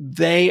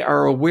 they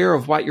are aware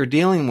of what you're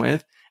dealing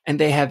with, and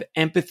they have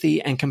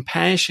empathy and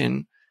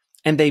compassion,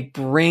 and they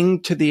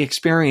bring to the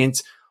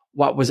experience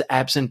what was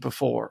absent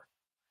before.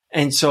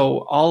 And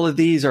so all of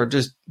these are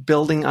just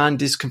building on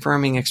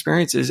disconfirming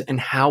experiences. And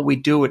how we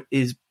do it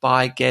is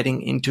by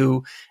getting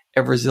into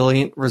a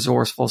resilient,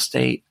 resourceful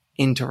state,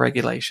 into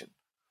regulation.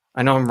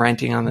 I know I'm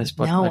ranting on this,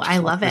 but no, I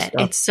love it.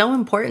 It's so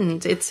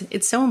important.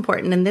 It's so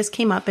important. And this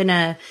came up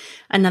in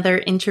another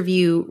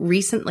interview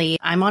recently.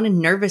 I'm on a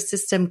nervous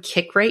system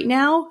kick right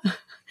now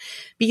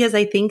because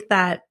I think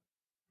that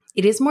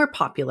it is more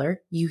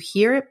popular. You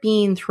hear it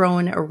being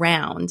thrown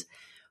around.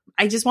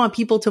 I just want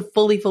people to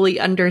fully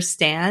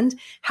understand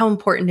how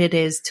important it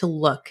is to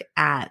look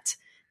at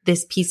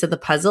this piece of the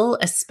puzzle,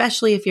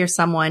 especially if you're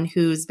someone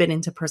who's been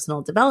into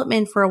personal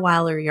development for a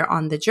while or you're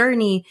on the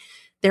journey.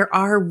 There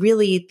are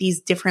really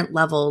these different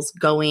levels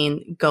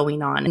going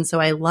on. And so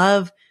I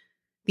love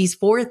these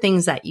 4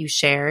 things that you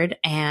shared.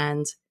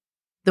 And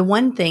the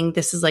one thing,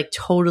 this is like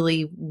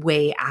totally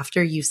way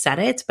after you said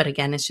it, but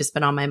again, it's just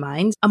been on my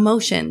mind.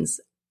 Emotions.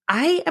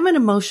 I am an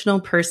emotional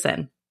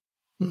person.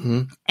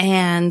 Mm-hmm.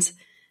 And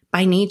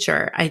by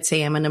nature, I'd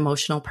say I'm an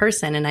emotional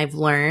person. And I've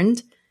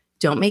learned,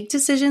 don't make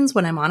decisions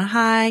when I'm on a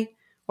high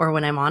or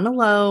when I'm on a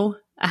low.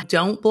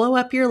 Don't blow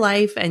up your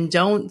life and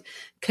don't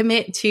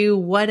commit to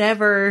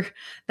whatever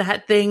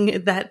that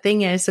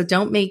thing is. So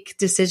don't make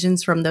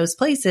decisions from those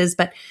places.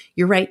 But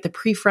you're right. The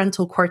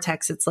prefrontal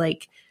cortex, it's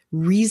like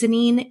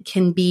reasoning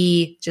can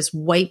be just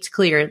wiped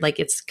clear. Like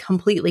it's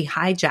completely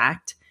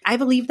hijacked. I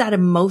believe that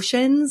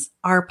emotions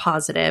are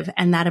positive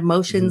and that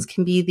emotions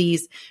can be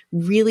these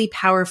really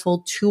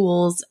powerful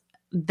tools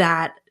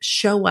that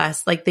show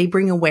us, like they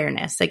bring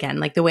awareness. Again,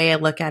 like the way I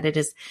look at it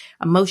is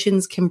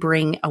emotions can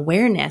bring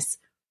awareness.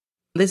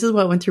 This is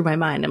what went through my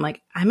mind. I'm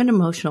like, I'm an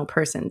emotional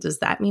person. Does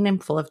that mean I'm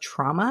full of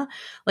trauma?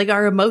 Like,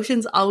 are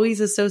emotions always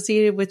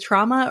associated with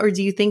trauma? Or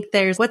do you think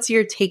what's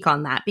your take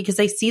on that? Because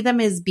I see them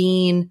as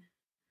being,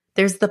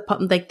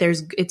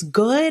 it's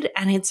good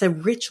and it's a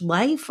rich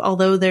life,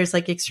 although there's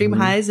like extreme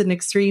highs and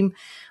extreme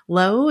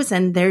lows.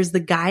 And there's the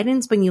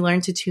guidance when you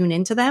learn to tune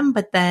into them.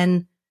 But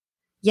then,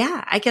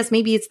 yeah, I guess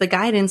maybe it's the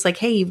guidance like,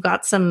 hey, you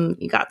got some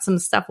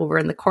stuff over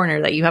in the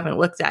corner that you haven't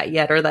looked at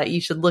yet or that you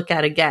should look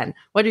at again.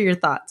 What are your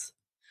thoughts?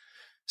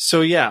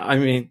 So, yeah, I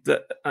mean,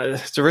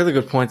 it's a really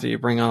good point that you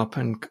bring up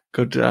and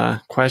good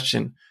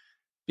question,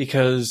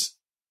 because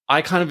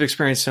I kind of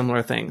experienced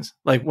similar things.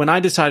 Like when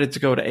I decided to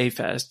go to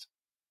A-Fest,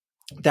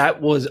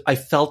 I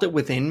felt it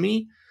within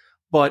me,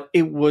 but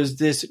it was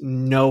this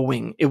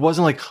knowing. It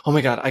wasn't like, oh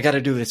my God, I got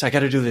to do this. I got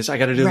to do this. I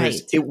got to do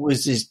this. It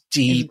was this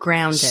deep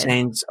grounded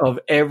sense of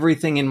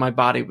everything in my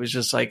body was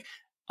just like,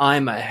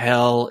 I'm a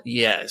hell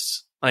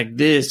yes. Like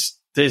this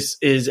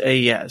is a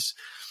yes.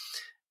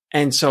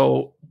 And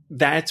so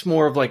that's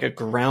more of like a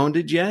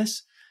grounded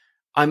yes.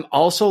 I'm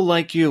also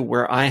like you,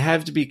 where I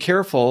have to be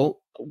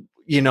careful.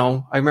 You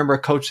know, I remember a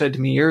coach said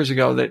to me years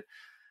ago that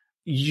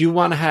you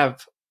want to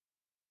have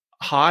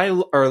high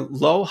or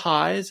low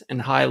highs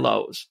and high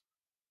lows.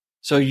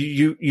 So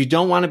you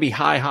don't want to be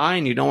high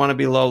and you don't want to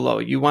be low.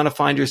 You want to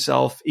find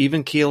yourself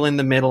even keel in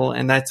the middle,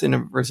 and that's in a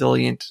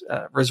resilient,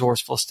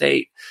 resourceful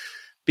state.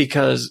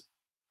 Because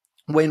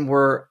when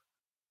we're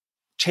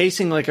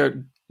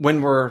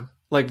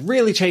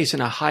really chasing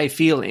a high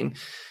feeling,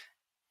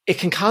 it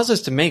can cause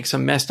us to make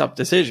some messed up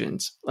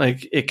decisions.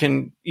 Like it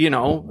can,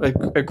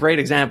 a great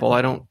example.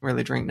 I don't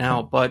really drink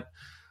now, but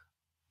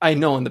I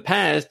know in the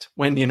past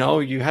when,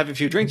 you have a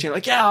few drinks, you're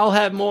like, yeah, I'll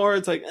have more.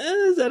 It's like,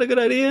 is that a good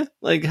idea?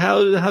 Like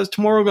how's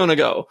tomorrow going to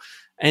go?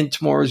 And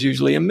tomorrow's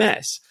usually a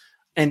mess.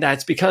 And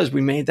that's because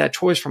we made that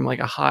choice from like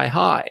a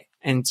high.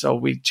 And so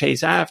we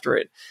chase after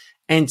it.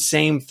 And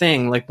same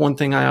thing. Like one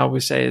thing I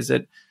always say is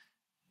that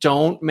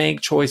don't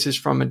make choices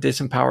from a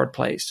disempowered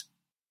place.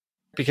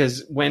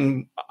 Because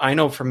when I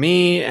know for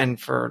me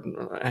and for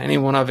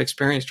anyone I've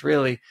experienced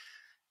really,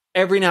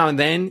 every now and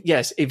then,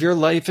 yes, if your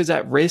life is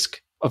at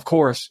risk, of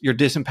course, you're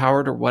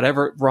disempowered or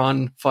whatever,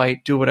 run,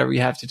 fight, do whatever you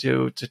have to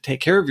do to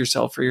take care of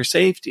yourself for your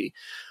safety.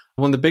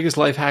 One of the biggest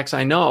life hacks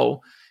I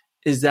know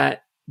is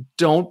that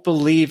don't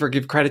believe or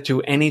give credit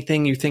to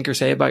anything you think or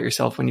say about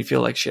yourself when you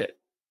feel like shit.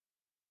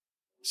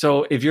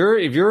 So if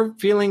you're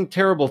feeling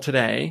terrible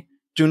today,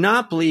 do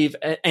not believe,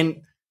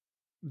 and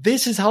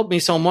this has helped me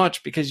so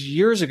much because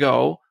years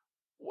ago,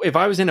 if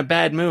I was in a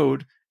bad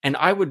mood and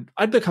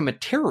I'd become a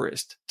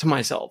terrorist to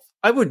myself.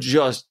 I would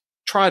just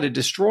try to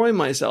destroy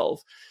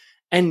myself.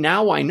 And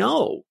now I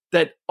know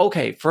that,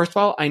 okay, first of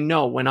all, I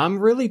know when I'm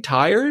really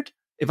tired,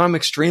 if I'm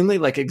extremely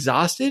like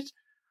exhausted,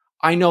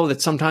 I know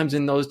that sometimes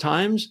in those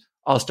times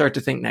I'll start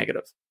to think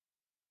negative.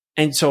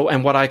 And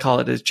what I call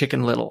it is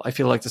Chicken Little. I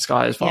feel like the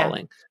sky is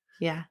falling.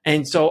 Yeah.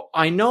 And so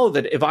I know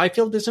that if I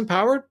feel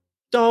disempowered,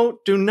 do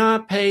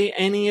not pay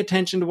any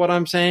attention to what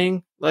I'm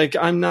saying. Like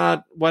I'm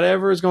not,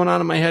 whatever is going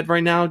on in my head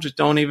right now, just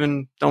don't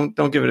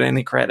give it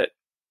any credit.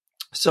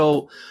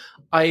 So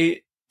to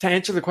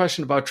answer the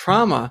question about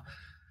trauma,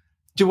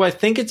 Do I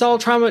think it's all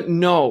trauma?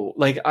 No.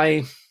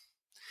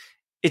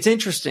 It's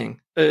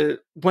interesting.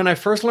 When I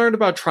first learned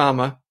about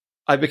trauma,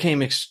 I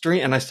became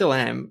extreme, and I still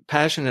am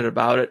passionate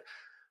about it.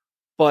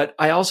 But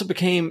I also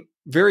became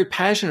very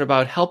passionate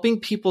about helping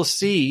people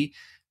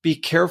be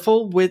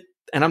careful with,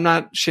 and I'm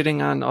not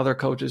shitting on other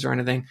coaches or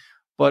anything,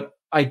 but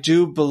I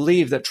do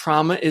believe that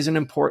trauma is an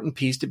important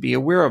piece to be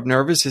aware of.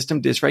 Nervous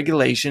system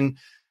dysregulation,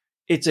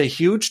 it's a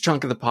huge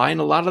chunk of the pie, and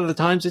a lot of the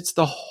times it's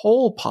the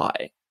whole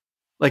pie.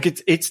 Like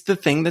it's the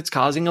thing that's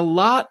causing a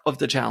lot of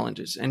the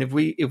challenges. And if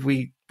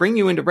we bring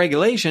you into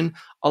regulation,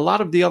 a lot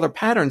of the other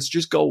patterns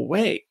just go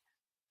away.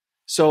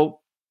 So,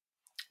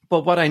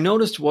 but what I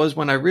noticed was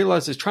when I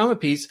realized this trauma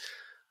piece,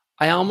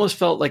 I almost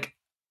felt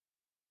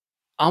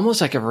almost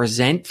like a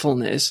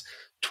resentfulness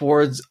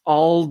towards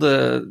all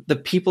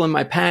the people in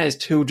my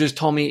past who just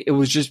told me it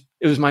was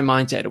my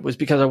mindset. It was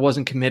because I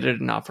wasn't committed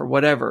enough or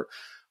whatever.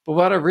 But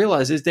what I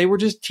realized is they were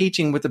just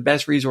teaching with the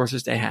best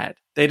resources they had.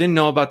 They didn't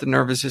know about the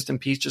nervous system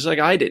piece, just like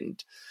I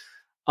didn't.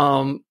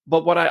 But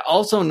what I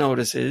also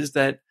notice is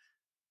that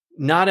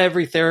not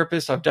every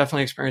therapist, I've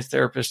definitely experienced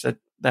therapists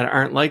that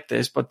aren't like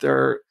this, but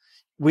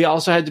we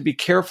also had to be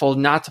careful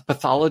not to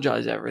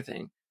pathologize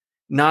everything,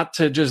 not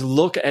to just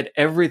look at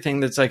everything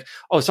that's like,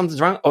 oh,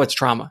 something's wrong. Oh, it's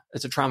trauma.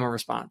 It's a trauma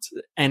response.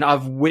 And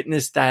I've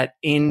witnessed that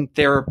in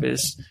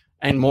therapists,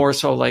 and more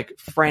so like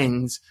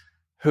friends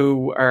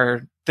who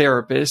are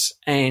therapists,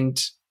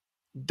 and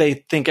they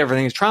think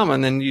everything is trauma.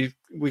 And then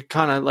we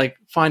kind of like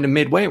find a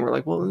midway, and we're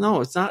like, well,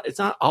 no, it's not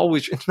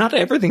not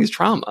everything is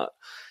trauma,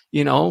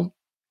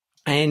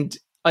 And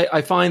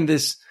I find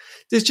this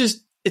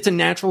just, it's a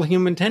natural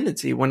human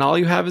tendency. When all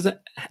you have is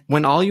a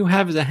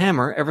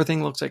hammer,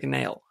 everything looks like a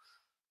nail.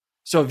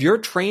 So if you're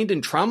trained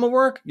in trauma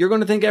work, you're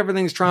going to think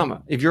everything's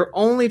trauma. If you're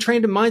only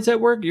trained in mindset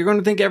work, you're going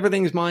to think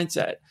everything's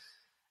mindset.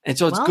 And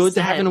so it's good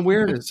to have an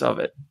awareness of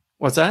it.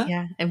 What's that?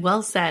 Yeah. And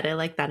well said. I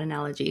like that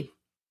analogy.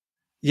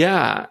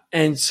 Yeah.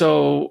 And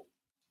so,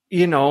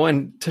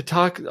 and to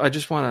talk, I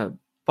just want to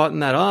button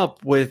that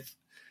up with,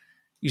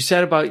 you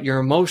said about your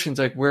emotions,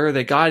 like where are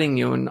they guiding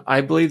you? And I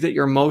believe that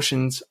your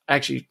emotions,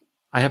 actually,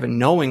 I have a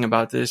knowing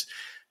about this,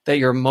 that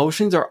your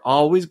emotions are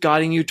always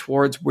guiding you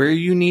towards where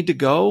you need to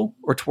go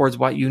or towards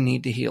what you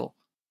need to heal.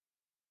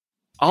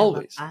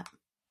 Always.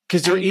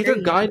 Because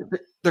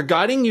they're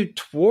guiding you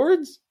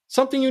towards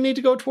something you need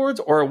to go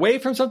towards or away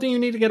from something you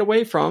need to get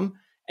away from.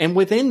 And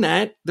within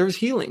that, there's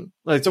healing.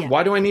 Like, so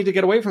why do I need to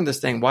get away from this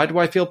thing? Why do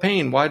I feel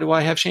pain? Why do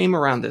I have shame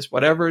around this?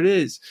 Whatever it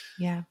is.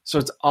 Yeah. So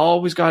it's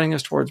always guiding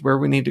us towards where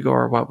we need to go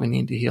or what we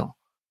need to heal.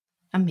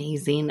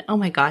 Amazing. Oh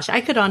my gosh.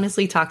 I could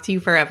honestly talk to you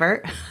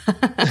forever.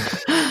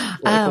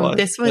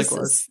 This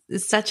was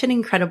such an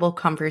incredible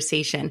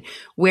conversation.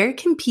 Where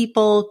can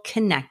people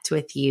connect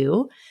with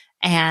you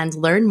and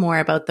learn more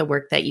about the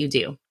work that you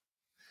do?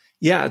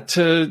 Yeah,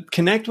 to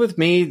connect with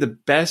me, the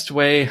best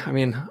way,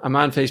 I'm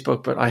on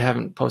Facebook, but I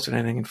haven't posted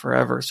anything in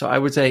forever. So I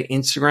would say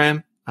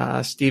Instagram,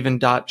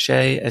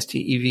 Steven.Shea,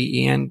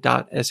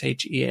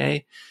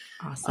 STEVEN.SHEA.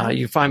 Awesome.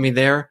 You find me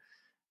there.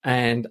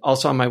 And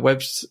also on my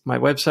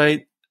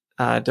website,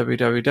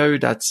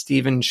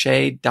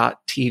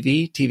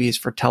 www.stevenshea.tv. TV is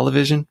for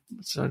television,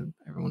 so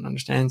everyone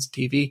understands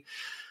TV.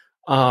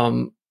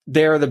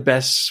 They're the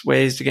best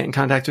ways to get in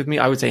contact with me.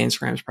 I would say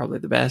Instagram is probably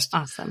the best.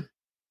 Awesome.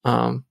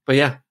 But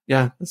yeah,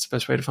 that's the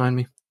best way to find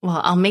me.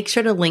 Well, I'll make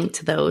sure to link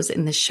to those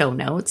in the show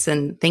notes.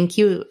 And thank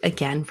you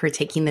again for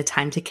taking the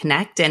time to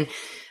connect. And a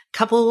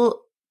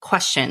couple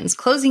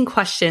closing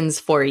questions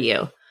for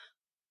you.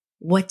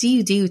 What do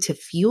you do to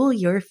fuel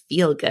your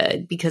feel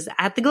good? Because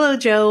at the Glow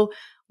Joe,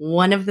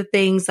 one of the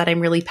things that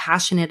I'm really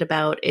passionate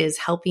about is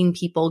helping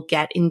people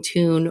get in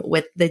tune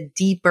with the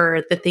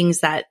things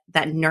that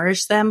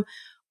nourish them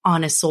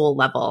on a soul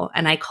level.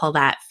 And I call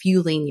that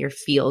fueling your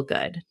feel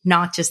good,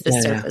 not just the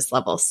surface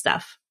level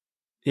stuff.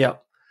 Yeah.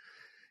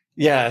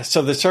 Yeah.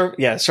 So the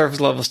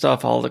surface level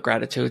stuff, all the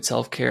gratitude,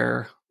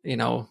 self-care,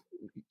 that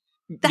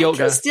yoga.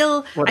 Can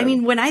still,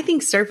 whatever. When I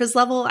think surface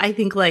level, I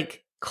think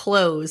like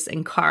clothes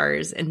and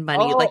cars and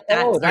money, like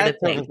that sort of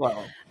thing.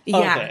 Level.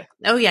 Yeah. Okay.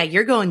 Oh yeah.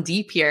 You're going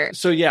deep here.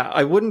 So yeah,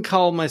 I wouldn't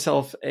call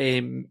myself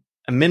a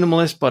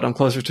minimalist, but I'm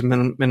closer to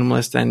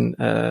minimalist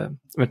than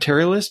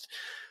materialist.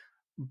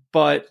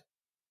 But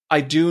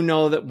I do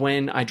know that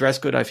when I dress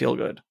good, I feel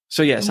good.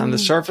 So yes, on the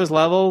surface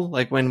level,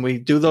 like when we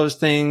do those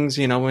things,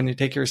 when you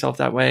take care of yourself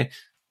that way,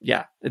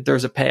 yeah,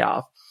 there's a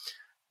payoff.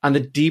 On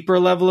the deeper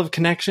level of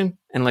connection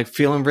and like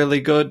feeling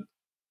really good,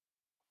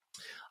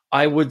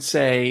 I would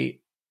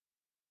say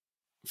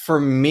for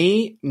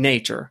me,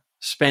 nature,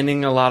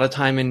 spending a lot of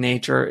time in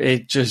nature,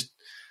 it just,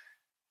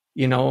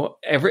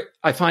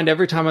 I find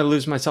every time I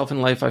lose myself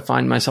in life, I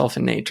find myself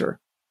in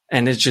nature,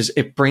 and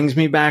it brings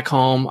me back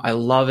home. I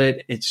love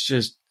it. It's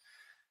just,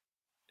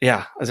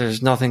 yeah,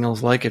 there's nothing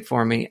else like it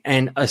for me.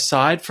 And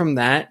aside from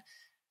that,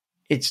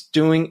 it's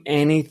doing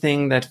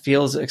anything that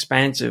feels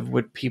expansive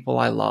with people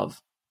I love.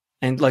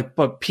 And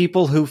but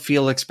people who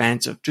feel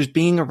expansive, just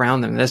being around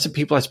them. That's the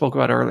people I spoke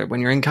about earlier.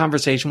 When you're in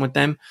conversation with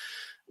them,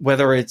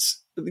 whether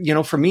it's,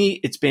 for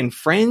me, it's been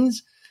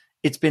friends,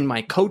 it's been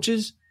my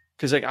coaches,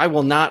 Because like I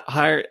will not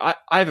hire, I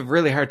have a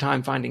really hard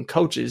time finding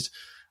coaches,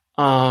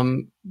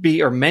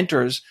 or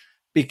mentors,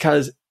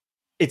 because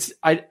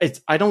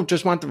I don't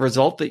just want the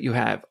result that you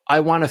have. I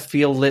want to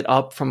feel lit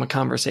up from a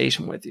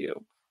conversation with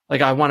you.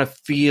 Like I want to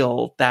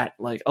feel that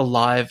like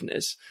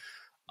aliveness.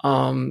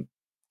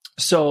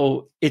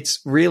 So it's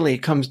really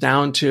comes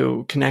down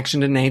to connection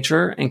to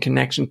nature and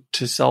connection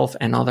to self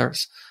and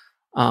others.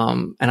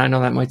 And I know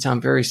that might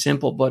sound very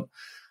simple, but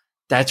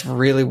that's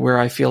really where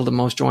I feel the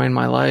most joy in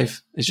my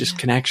life, is just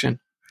connection.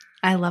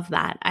 I love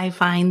that. I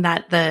find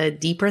that the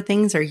deeper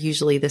things are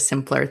usually the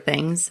simpler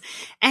things.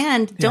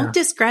 And don't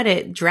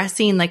discredit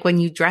dressing. Like when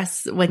you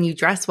dress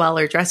well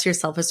or dress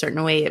yourself a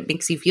certain way, it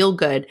makes you feel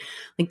good.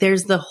 Like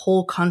there's the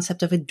whole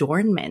concept of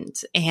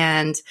adornment.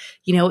 And,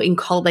 you know, in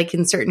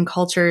certain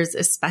cultures,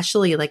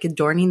 especially like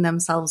adorning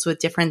themselves with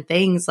different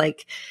things,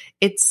 like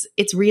it's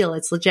real,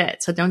 it's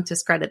legit. So don't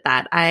discredit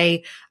that.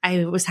 I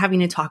was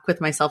having a talk with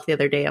myself the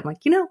other day. I'm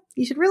like, you know,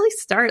 you should really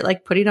start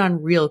like putting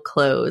on real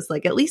clothes,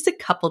 like at least a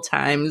couple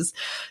times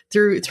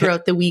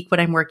throughout the week when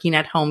I'm working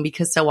at home,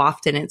 because so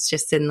often it's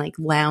just in like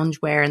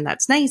loungewear, and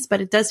that's nice,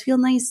 but it does feel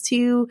nice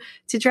to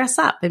dress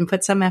up and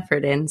put some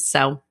effort in.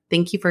 So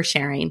thank you for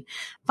sharing.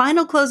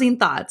 Final closing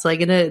thoughts, like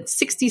in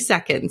 60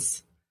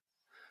 seconds.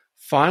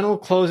 Final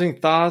closing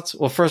thoughts.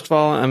 Well, first of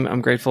all,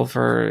 I'm grateful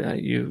for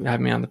you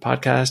having me on the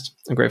podcast.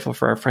 I'm grateful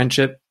for our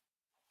friendship.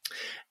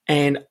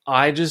 And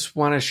I just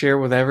want to share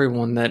with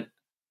everyone that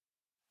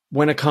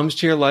when it comes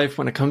to your life,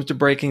 when it comes to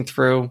breaking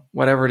through,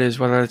 whatever it is,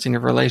 whether it's in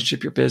your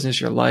relationship, your business,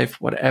 your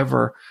life,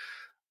 whatever,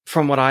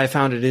 from what I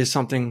found, it is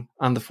something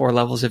on the 4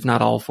 levels, if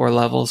not all 4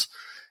 levels.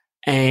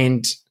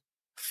 And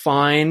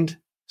find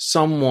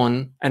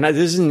someone, and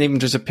this isn't even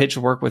just a pitch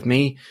to work with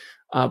me,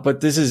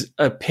 but this is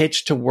a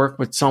pitch to work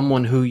with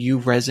someone who you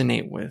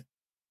resonate with.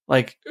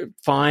 Like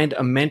find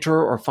a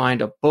mentor or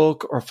find a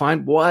book or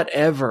find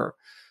whatever.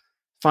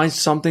 Find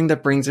something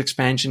that brings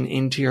expansion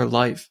into your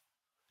life.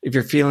 If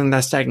you're feeling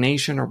that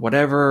stagnation or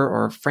whatever,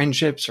 or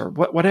friendships or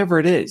whatever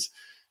it is,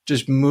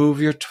 just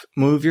move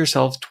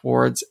yourself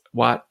towards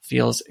what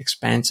feels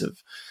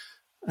expansive.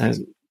 I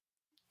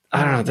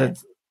don't know,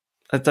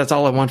 that's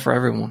all I want for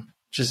everyone.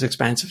 Just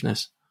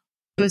expansiveness.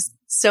 It was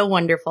so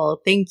wonderful.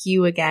 Thank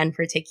you again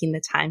for taking the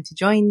time to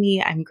join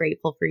me. I'm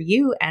grateful for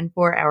you and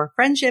for our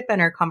friendship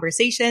and our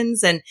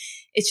conversations. And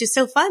it's just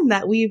so fun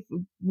that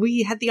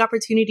we had the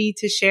opportunity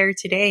to share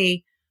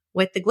today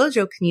with the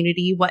GlowJo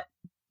community what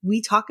we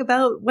talk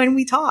about when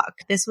we talk.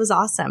 This was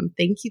awesome.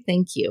 Thank you.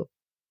 Thank you.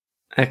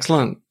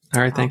 Excellent.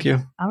 All right. Thank you.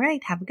 All right.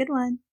 Have a good one.